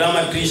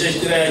 Kulama dirisha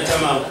kila ya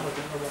chama.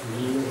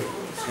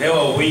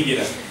 Hewa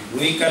uingira.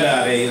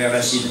 Mwikala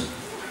rashida.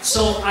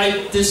 So I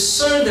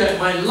discern that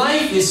my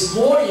life is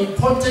more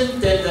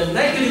important than the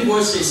negative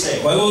words they say.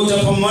 Kwa hiyo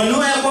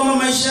utapambanua ya kwamba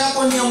maisha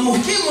yako ni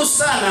muhimu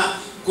sana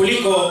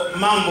kuliko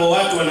mambo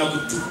watu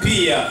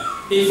wanakutupia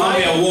mambo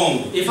ya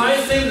uongo. If I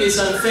think it's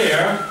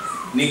unfair,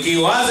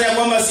 nikiwaza ya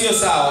kwamba sio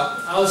sawa,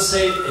 I'll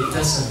say it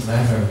doesn't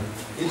matter.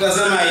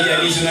 Nitasema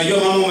haijalishi. Unajua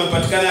mama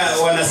umepatikana,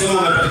 wanasema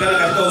umepatikana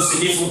katika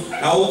usinifu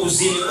na huku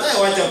zini,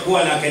 wewe wacha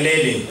kuwa na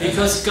kelele.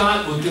 Because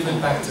God will give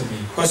it back to me.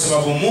 Kwa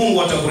sababu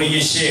Mungu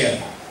atakurejeshea.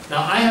 Now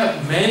I have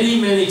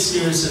many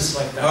experiences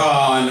like that.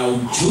 Na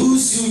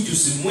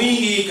ujuzi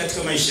mwingi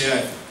katika maisha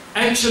yake.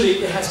 Actually,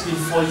 it has been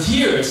for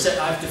years that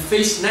I have to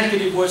face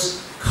negative words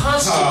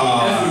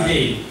constantly every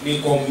day. Ni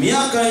kwa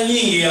miaka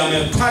nyingi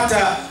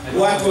amepata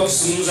watu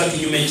wakizungumza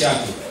kinyume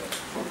chake.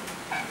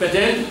 But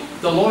then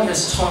the Lord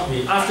has taught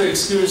me, after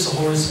experiencing the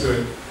Holy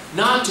Spirit,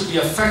 not to be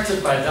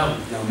affected by them.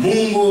 Na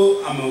Mungu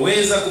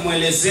ameweza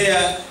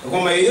kumwelezea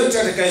kwamba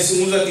yeyote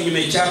atakayezungumza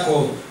kinyume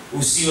chako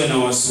usiwe na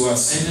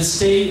wasiwasi. And to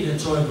stay in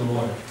the joy of the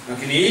Lord.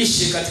 Lakini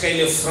ishi katika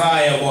ile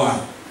furaha ya Bwana.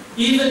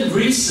 Even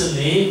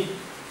recently,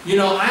 you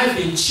know, I have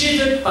been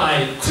cheated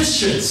by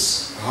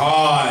Christians.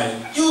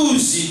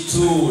 Juzi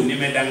tu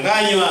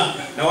nimedanganywa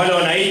na wale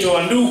wanaitwa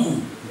wandugu.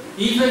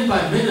 Even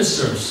by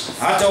ministers.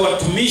 Hata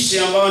watumishi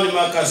ambao ni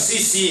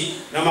makasisi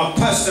na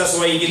mapastors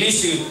wa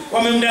Injilisti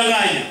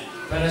wamemdanganya.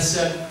 But I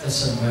said,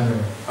 doesn't matter.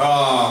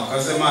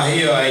 Kasema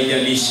hiyo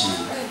haijalishi.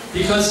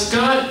 Because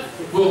God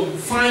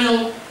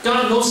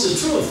knows the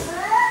truth.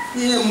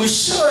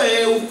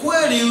 Mwishowe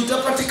ukweli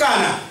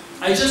utapatikana.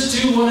 I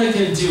just do what I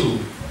can do.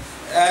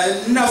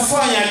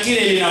 Nafanya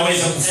kile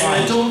ninaweza kufanya.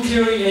 And I don't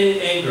carry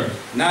any anger.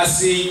 Na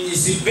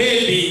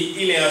sibebi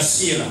ile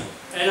hasira.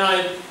 And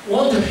I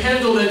want to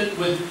handle it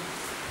with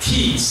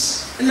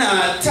peace.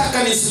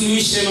 Nataka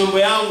nisuluhishe mambo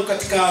yangu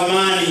katika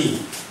amani.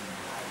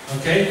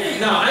 Okay?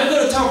 Now I'm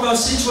going to talk about a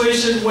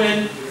situation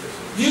when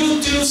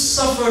you do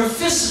suffer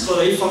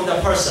physically from the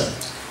person.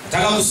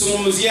 Nataka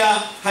kuzungumzia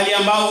hali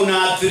ambayo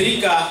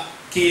unaathirika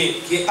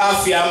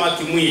kiafya ama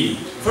kimwili.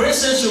 For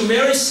instance, you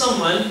marry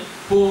someone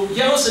who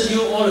yells at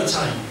you all the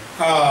time.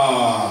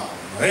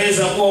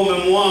 Weza kuwa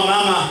umemuoa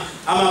mama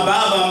ama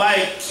baba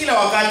ambaye kila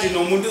wakati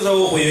unamunduza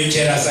huko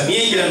yocherasa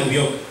niengira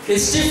nubyo.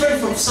 It's different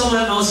from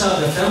someone outside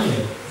the family.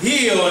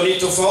 Hiyo ni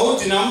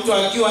tofauti na mtu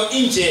akiwa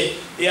nje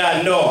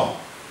ya ndoa.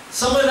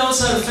 Someone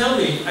outside the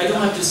family, I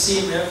don't have to see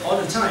him all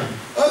the time.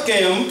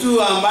 Okay,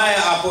 mtu ambaye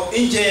hapo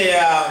nje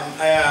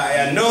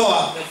ya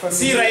ndoa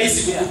si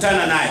rahisi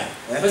kukutana naye.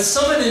 But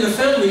someone in the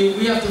family,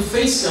 we have to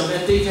face them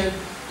and they can.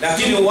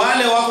 Lakini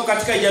wale wako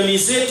katika jamii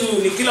zetu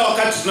ni kila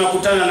wakati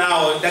tunakutana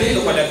nao dakika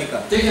kwa dakika.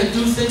 They can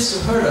do things to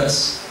hurt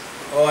us.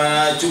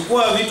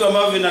 Wanachukua vitu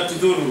ambavyo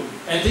vinatudhuru.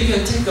 And they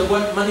can take the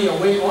money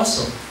away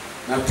also.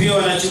 Na pia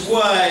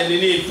wanachukua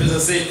pesa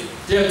zetu.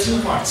 There are two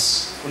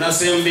parts. Kuna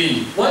sehemu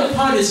mbili. One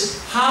part is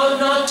how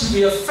not to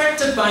be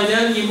affected by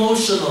them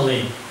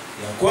emotionally.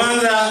 Ya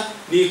kwanza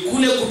ni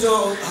kule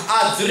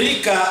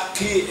kutoathirika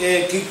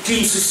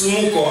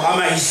kimsusumuko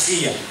ama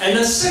hisia. And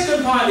the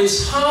second part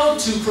is how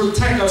to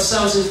protect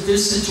ourselves in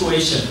this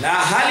situation. Na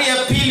hali ya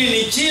pili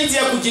ni jinsi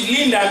ya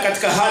kujilinda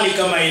katika hali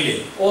kama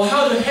ile. Or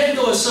how to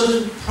handle a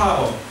certain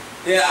problem.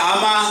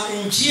 Ama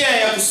njia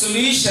ya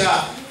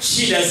kusuluhisha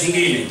shida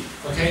zingine.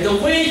 Okay,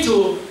 the way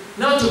to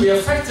not to be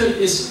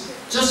affected is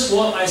just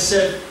what I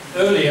said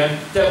earlier,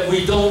 that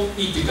we don't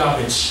eat the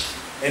garbage.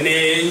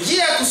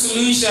 Njia ya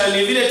kusuluhisha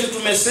ni vile tu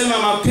tumesema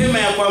mapema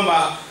ya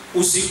kwamba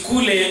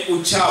usikule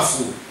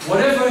uchafu.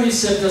 Whatever he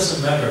said doesn't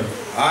matter.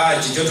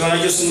 Chochote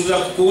wanachozungumza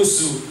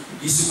kuhusu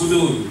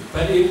isikudhuru.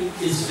 But it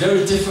is very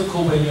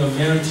difficult when you're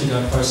married to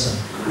that person.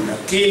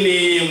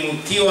 Lakini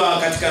mkiwa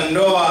katika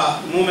ndoa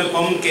mume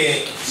kwa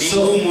mke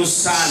ni ngumu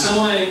sana.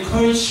 So I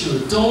encourage you,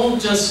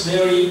 don't just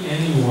marry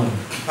anyone.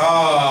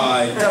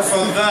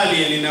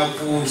 Tafadhali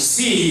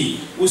ninakusihi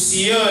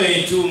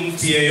usioe tu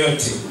mtu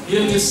yeyote. You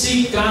have to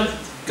seek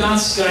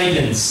God's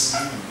guidance.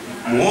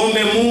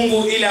 Muombe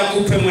Mungu ili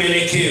akupe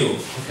mwelekeo.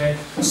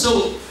 Okay?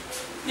 So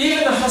even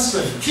the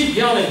husband keep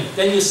yelling,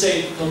 then you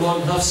say the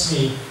Lord loves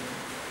me.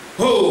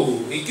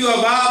 Ikiwa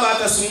baba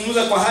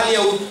atazungumza kwa hali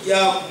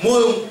ya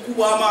moyo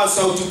mkubwa ama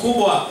sauti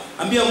kubwa,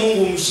 ambia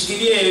Mungu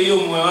mshikilie hiyo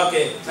moyo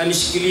wake na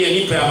nishikilie,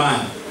 nipe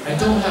amani. I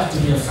don't have to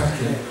be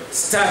affected.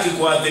 Sitaki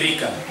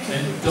kuathirika.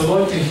 And the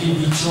Lord can give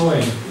me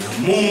joy.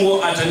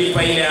 Mungu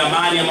atanipa ile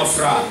amani ya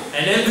furaha.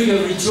 And then we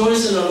can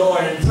rejoice in the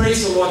Lord and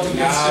praise the Lord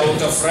together.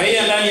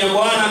 Utafurahia ndani ya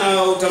Bwana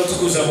na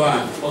utamtukuza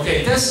Bwana.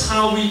 Okay, that's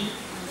how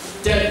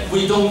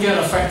we don't get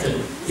affected.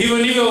 Hivyo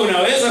ndivyo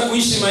unaweza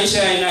kuishi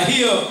maisha ya aina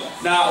hiyo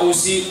na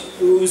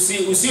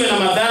usiwe na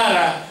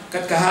madhara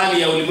katika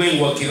hali ya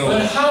ulimwengu wa kiroho.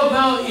 But how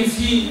about if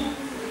he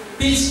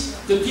beats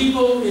the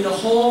people in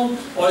the home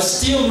or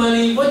steal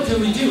money? What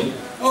can we do?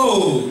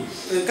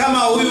 Kama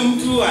huyu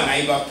mtu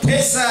anaiba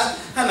pesa,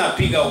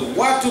 anapiga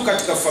watu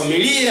katika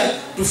familia,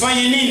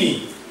 tufanye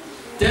nini?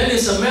 Then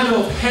it's a matter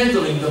of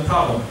handling the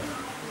problem.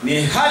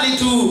 Ni hali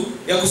tu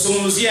ya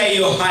kuzungumzia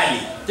hiyo hali.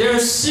 There are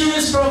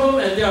serious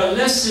problems and there are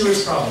less serious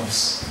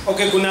problems.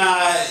 Okay, kuna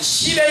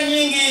shida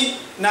nyingi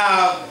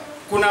na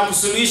kuna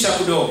kusuluhisha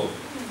kidogo.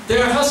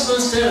 There are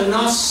husbands that are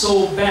not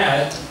so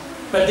bad,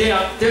 but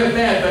they're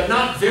bad but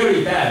not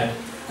very bad.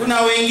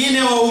 Kuna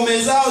wengine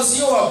waume zao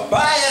sio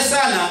wabaya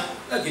sana,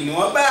 lakini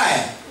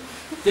wabaya.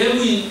 then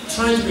we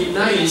try to be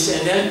nice,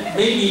 and then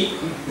maybe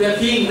by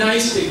being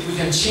nice we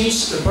can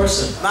change the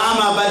person.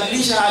 Mama,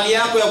 badilisha hali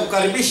yako ya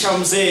kukaribisha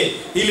mzee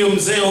ili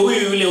mzee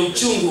huyu yule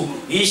uchungu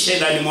ishe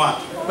ndani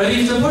mwake. But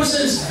if the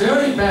person is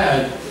very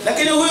bad,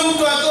 lakini huyu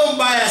mtu akiwa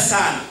mbaya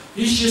sana,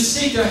 you should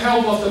seek the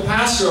help of the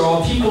pastor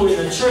or people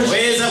in the church.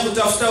 Weza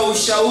kutafuta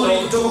ushauri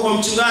kutoka kwa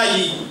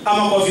mchungaji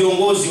ama kwa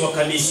viongozi wa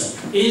kanisa.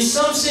 In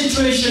some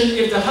situation,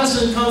 if the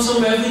husband comes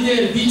home every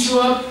day and beats you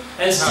up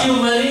and steal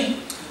money,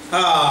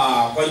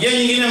 kwa njia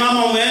nyingine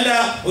mama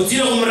umeenda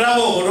utile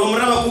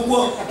kumraba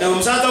kubwa na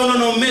msata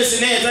unono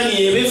mmesi naye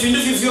tani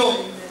refindu vivyo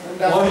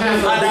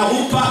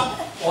anahupa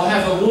or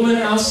have a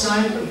woman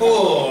outside.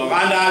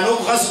 Anda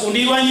loku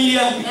kasikundiwa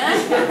nyilia.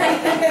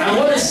 I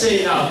want to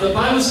say now, the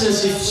Bible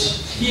says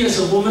if he is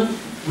a woman,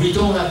 we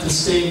don't have to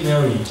stay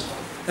married.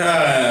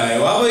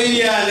 Wabo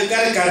ilia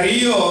nikare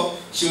kariyo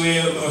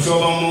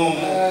shoba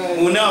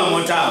muna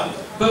motao.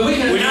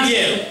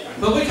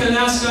 But we can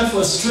ask God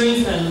for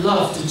strength and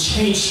love to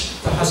change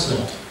the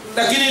husband.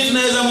 Lakini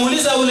tunaweza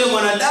muuliza ule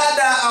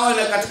mwanadada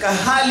awe katika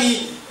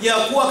hali ya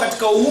kuwa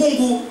katika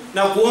uungu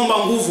na kuomba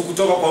nguvu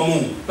kutoka kwa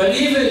Mungu. But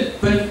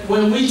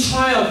when we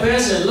try our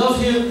best and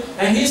love him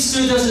and he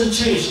still doesn't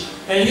change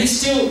and he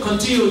still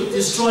continue to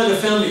destroy the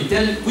family,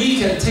 then we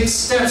can take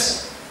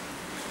steps.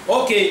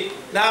 Okay,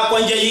 na kwa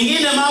njia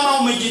nyingine mama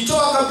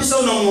umejitoa kabisa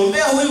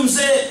unamwombea huyu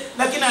mzee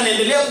lakini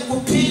anaendelea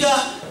kukupiga,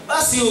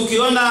 basi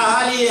ukiona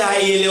hali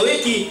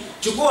haieleweki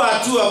chukua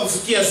hatua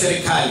kufikia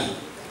serikali.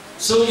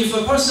 So if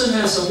a person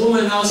has a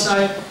woman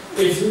outside,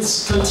 if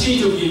it's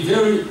continue to be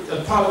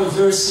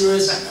very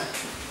serious,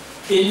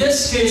 in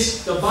this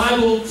case the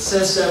Bible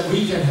says that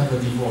we can have a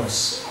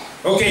divorce.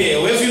 Okay,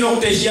 wewe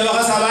unakuteshia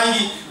wakasa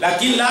bangi,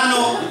 lakini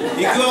lano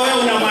ikiwa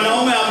wewe una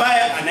mwanaume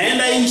ambaye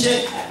anaenda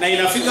nje na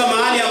inafika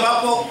mahali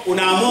ambapo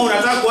unaamua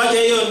unataka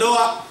kuacha hiyo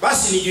ndoa,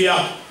 basi ni juu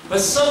yako. But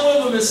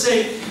someone will say,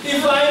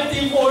 if I am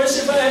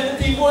divorced, if I am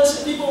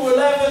divorced, people will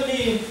laugh at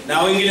me.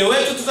 Na wengine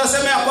wetu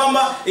tutasema ya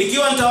kwamba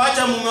ikiwa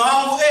nitaacha mume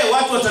wangu,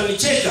 watu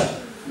watanicheka.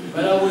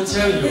 But I will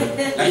tell you,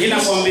 lakini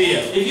nakwambia,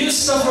 if you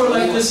suffer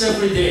like this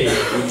every day,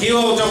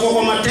 ikiwa utakuwa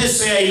kwa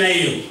mateso ya aina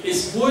hiyo,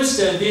 it's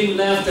worse than being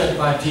laughed at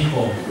by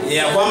people.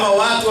 Ya kwamba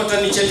watu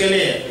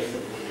watanichekelea.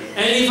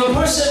 And if a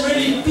person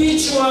really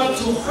beats you up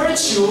to hurt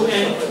you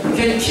and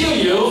can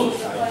kill you,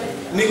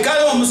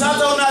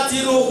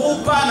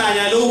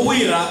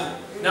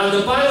 now the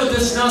Bible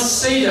does not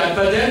say that,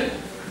 but then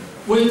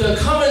with the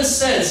common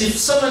sense, if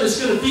someone is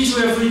going to beat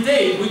you every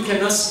day, we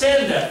cannot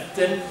stand that.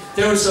 Then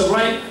there is a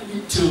right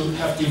to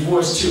have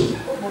divorce too.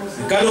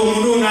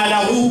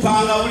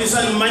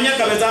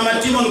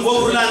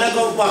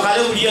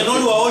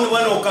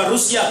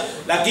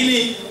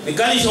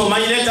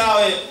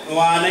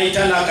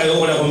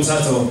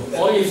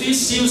 Or if he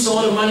steals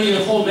all the money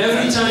at home,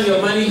 every time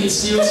your money he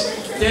steals,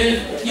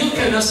 then you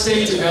cannot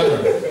stay together.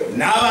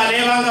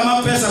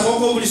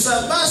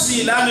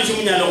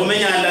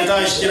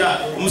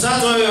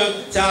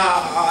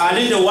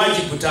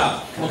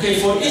 Okay,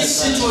 for each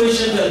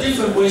situation there are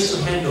different ways to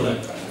handle it.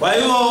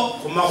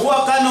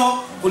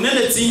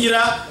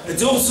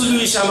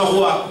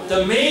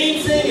 The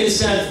main thing is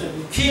that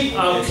keep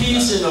our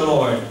peace in the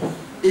Lord.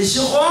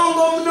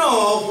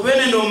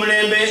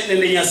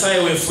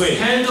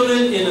 Handle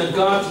it in a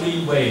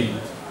godly way.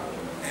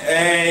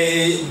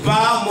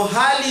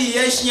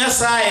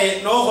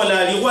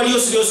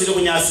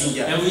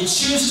 And we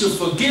choose to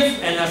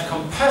forgive and have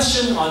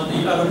compassion on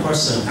the other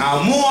person.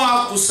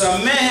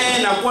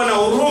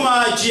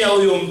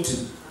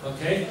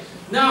 Okay?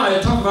 Now I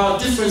talk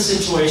about different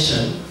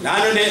situations.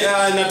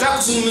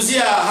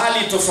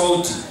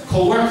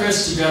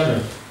 Co-workers together.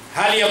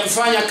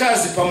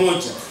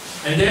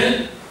 And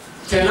then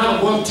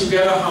cannot work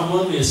together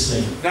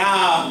harmoniously.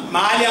 How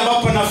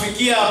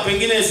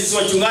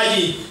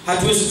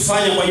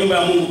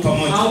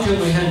can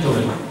we handle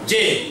it?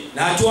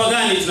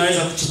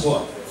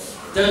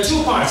 There are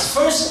two parts.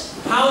 First,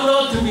 how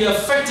not to be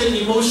affected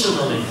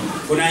emotionally.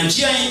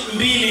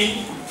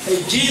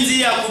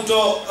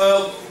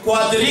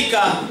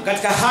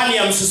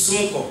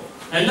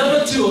 And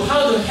number two,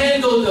 how to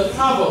handle the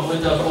problem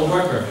with the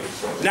co-worker.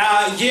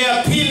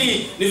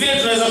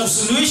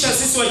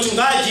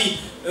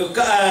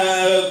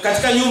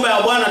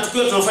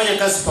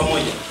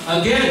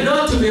 Again,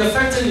 not to be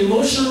affected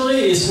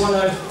emotionally is what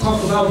I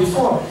talked about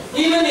before.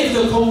 Even if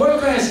the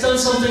co-worker has done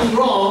something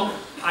wrong,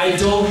 I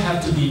don't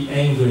have to be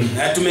angry.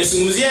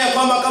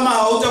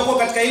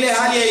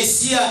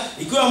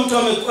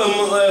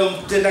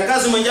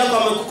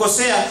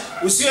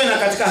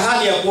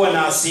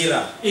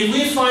 If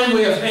we find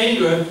we have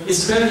anger,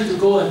 it's better to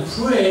go and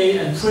pray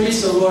and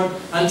praise the Lord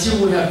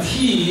until we have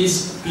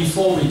peace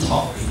before we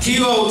talk.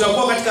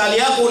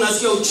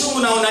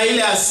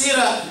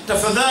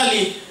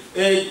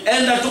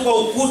 Enda tu kwa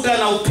ukuta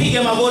na upige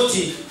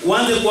magoti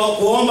uanze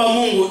kuomba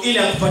Mungu ili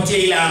akupatie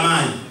ile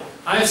amani.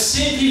 I've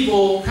seen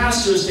people,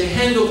 pastors, they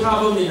handle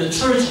problem in the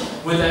church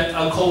with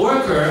a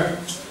co-worker.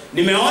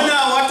 Nimeona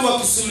watu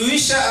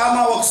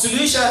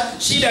wakisuluhisha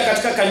shida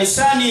katika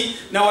kanisani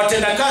na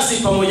watendakazi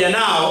pamoja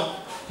nao.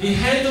 He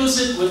handles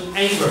it with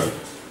anger.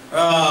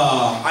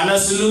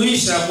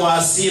 Anasuluhisha kwa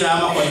hasira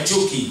ama kwa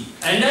chuki.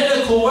 And then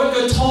the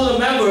co-worker told the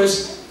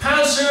members,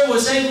 Pastor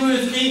was angry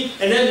with me,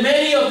 and then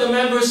many of the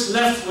members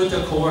left with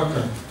the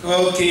co-worker.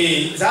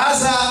 Okay.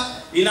 Sasa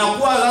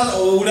inakuwa sasa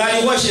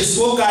ulaliwa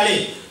shesuo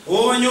kale.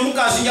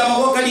 Onyumuka asinja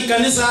makoka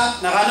kanisa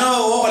na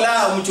kanao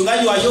wala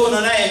mchungaji wa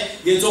shono naye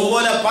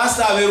yetokola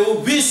pastor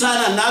aberubi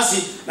sana nasi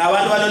na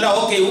watu walola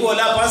okay huo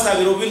la pastor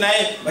aberubi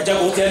naye bacha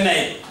kutena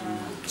naye.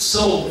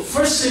 So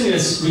first thing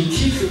is we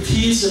keep the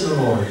peace in the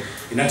Lord.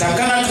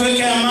 Inatakana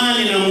tuweke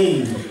amani na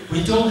Mungu. We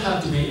don't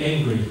have to be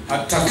angry.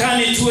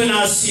 Hatakani tuwe na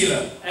hasira.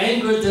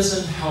 Anger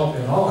doesn't help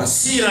at all.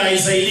 Hasira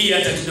haisaidii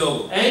hata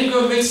kidogo.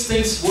 Anger makes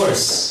things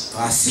worse.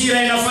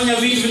 Hasira inafanya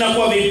vitu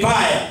vinakuwa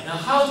vibaya. Now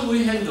how do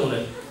we handle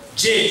it?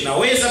 Je,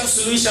 tunaweza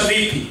kusuluhisha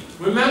vipi?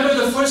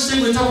 Remember the first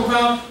thing we talk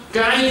about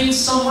guiding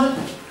someone?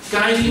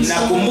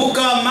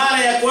 Nakumbuka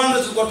mara ya kwanza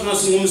tulikuwa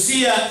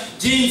tunazungumzia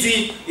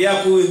jinsi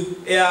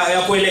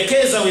ya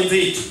kuelekeza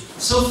wenzetu.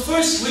 So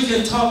first we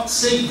can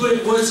say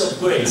great words of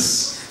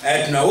grace.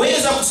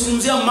 Tunaweza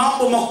kuzungumzia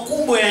mambo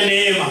makubwa ya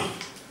neema.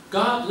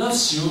 God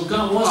loves you.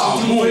 God wants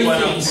to do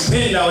great things.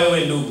 Anapenda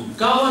wewe ndugu.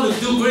 God wants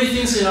to do great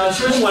things in our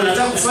church. Mungu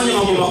anataka kufanya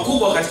mambo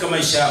makubwa katika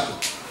maisha yako.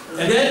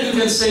 And then you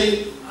can say,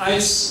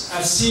 I've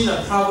seen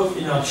a problem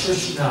in our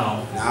church now.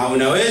 Na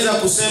unaweza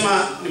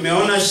kusema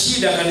nimeona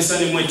shida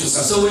kanisani mwetu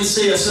sasa. So we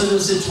say a certain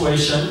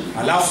situation.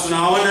 Alafu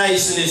tunaona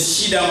hizi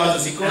shida ambazo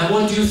ziko. And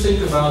what do you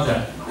think about that?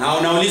 Na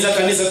unauliza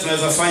kanisa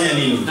tunaweza fanya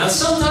nini? Now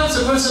sometimes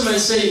a person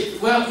might say,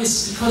 well,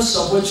 it's because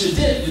of what you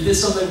did. You did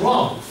something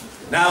wrong.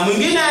 Na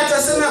mwingine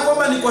atasema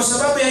kwamba ni kwa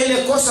sababu ya ile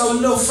kosa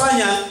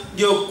ulilofanya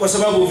ndio kwa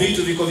sababu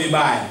vitu viko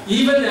vibaya.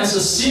 Even as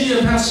a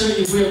senior pastor,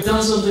 if we have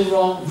done something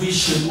wrong, we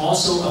should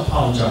also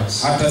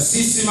apologize. Hata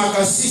sisi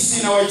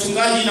makasisi na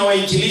wachungaji na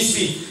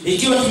wainjilisti,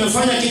 ikiwa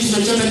tumefanya kitu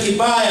chochote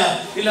kibaya,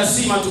 ni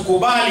lazima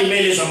tukubali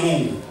mbele za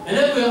Mungu. And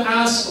then we'll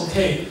ask,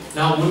 okay,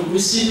 now when we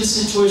see this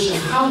situation,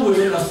 how will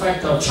it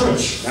affect our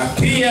church? Na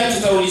pia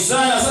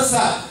tutaulizana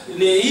sasa,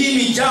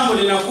 hili jambo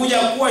linakuja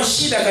kuwa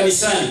shida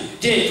kanisani.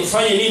 Je,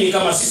 tufanye nini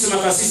kama sisi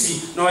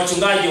makasisi na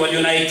wachungaji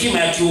walio na hekima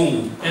ya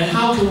kiungu? And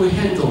how can we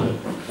handle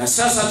it? Na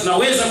sasa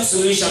tunaweza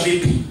kusuluhisha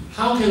vipi?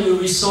 How can we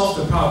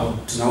resolve the problem?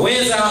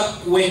 Tunaweza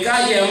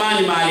kuwekaje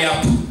amani mahali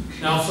hapo?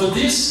 Now for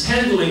this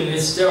handling,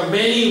 there are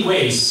many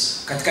ways.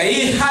 Katika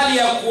hii hali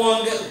ya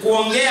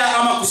kuongea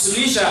ama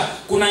kusuluhisha,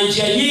 kuna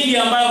njia nyingi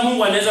ambayo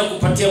Mungu anaweza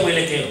kupatia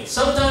mwelekeo.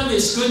 Sometimes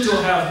it's good to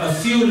have a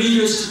few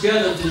leaders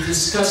together to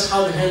discuss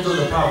how to handle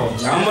the problem.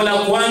 Jambo la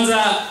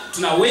kwanza,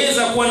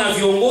 tunaweza kuwa na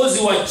viongozi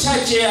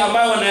wachache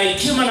ambao wana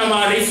hekima na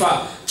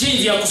maarifa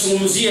jinsi ya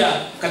kuzungumzia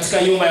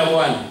katika nyumba ya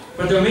Bwana.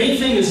 But the main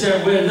thing is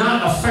that we're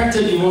not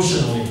affected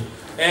emotionally.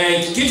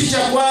 Kitu cha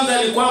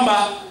kwanza ni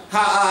kwamba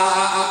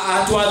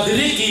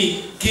hatuadhiriki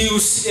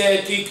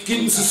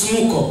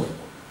kimsisimuko.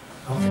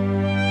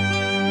 Okay.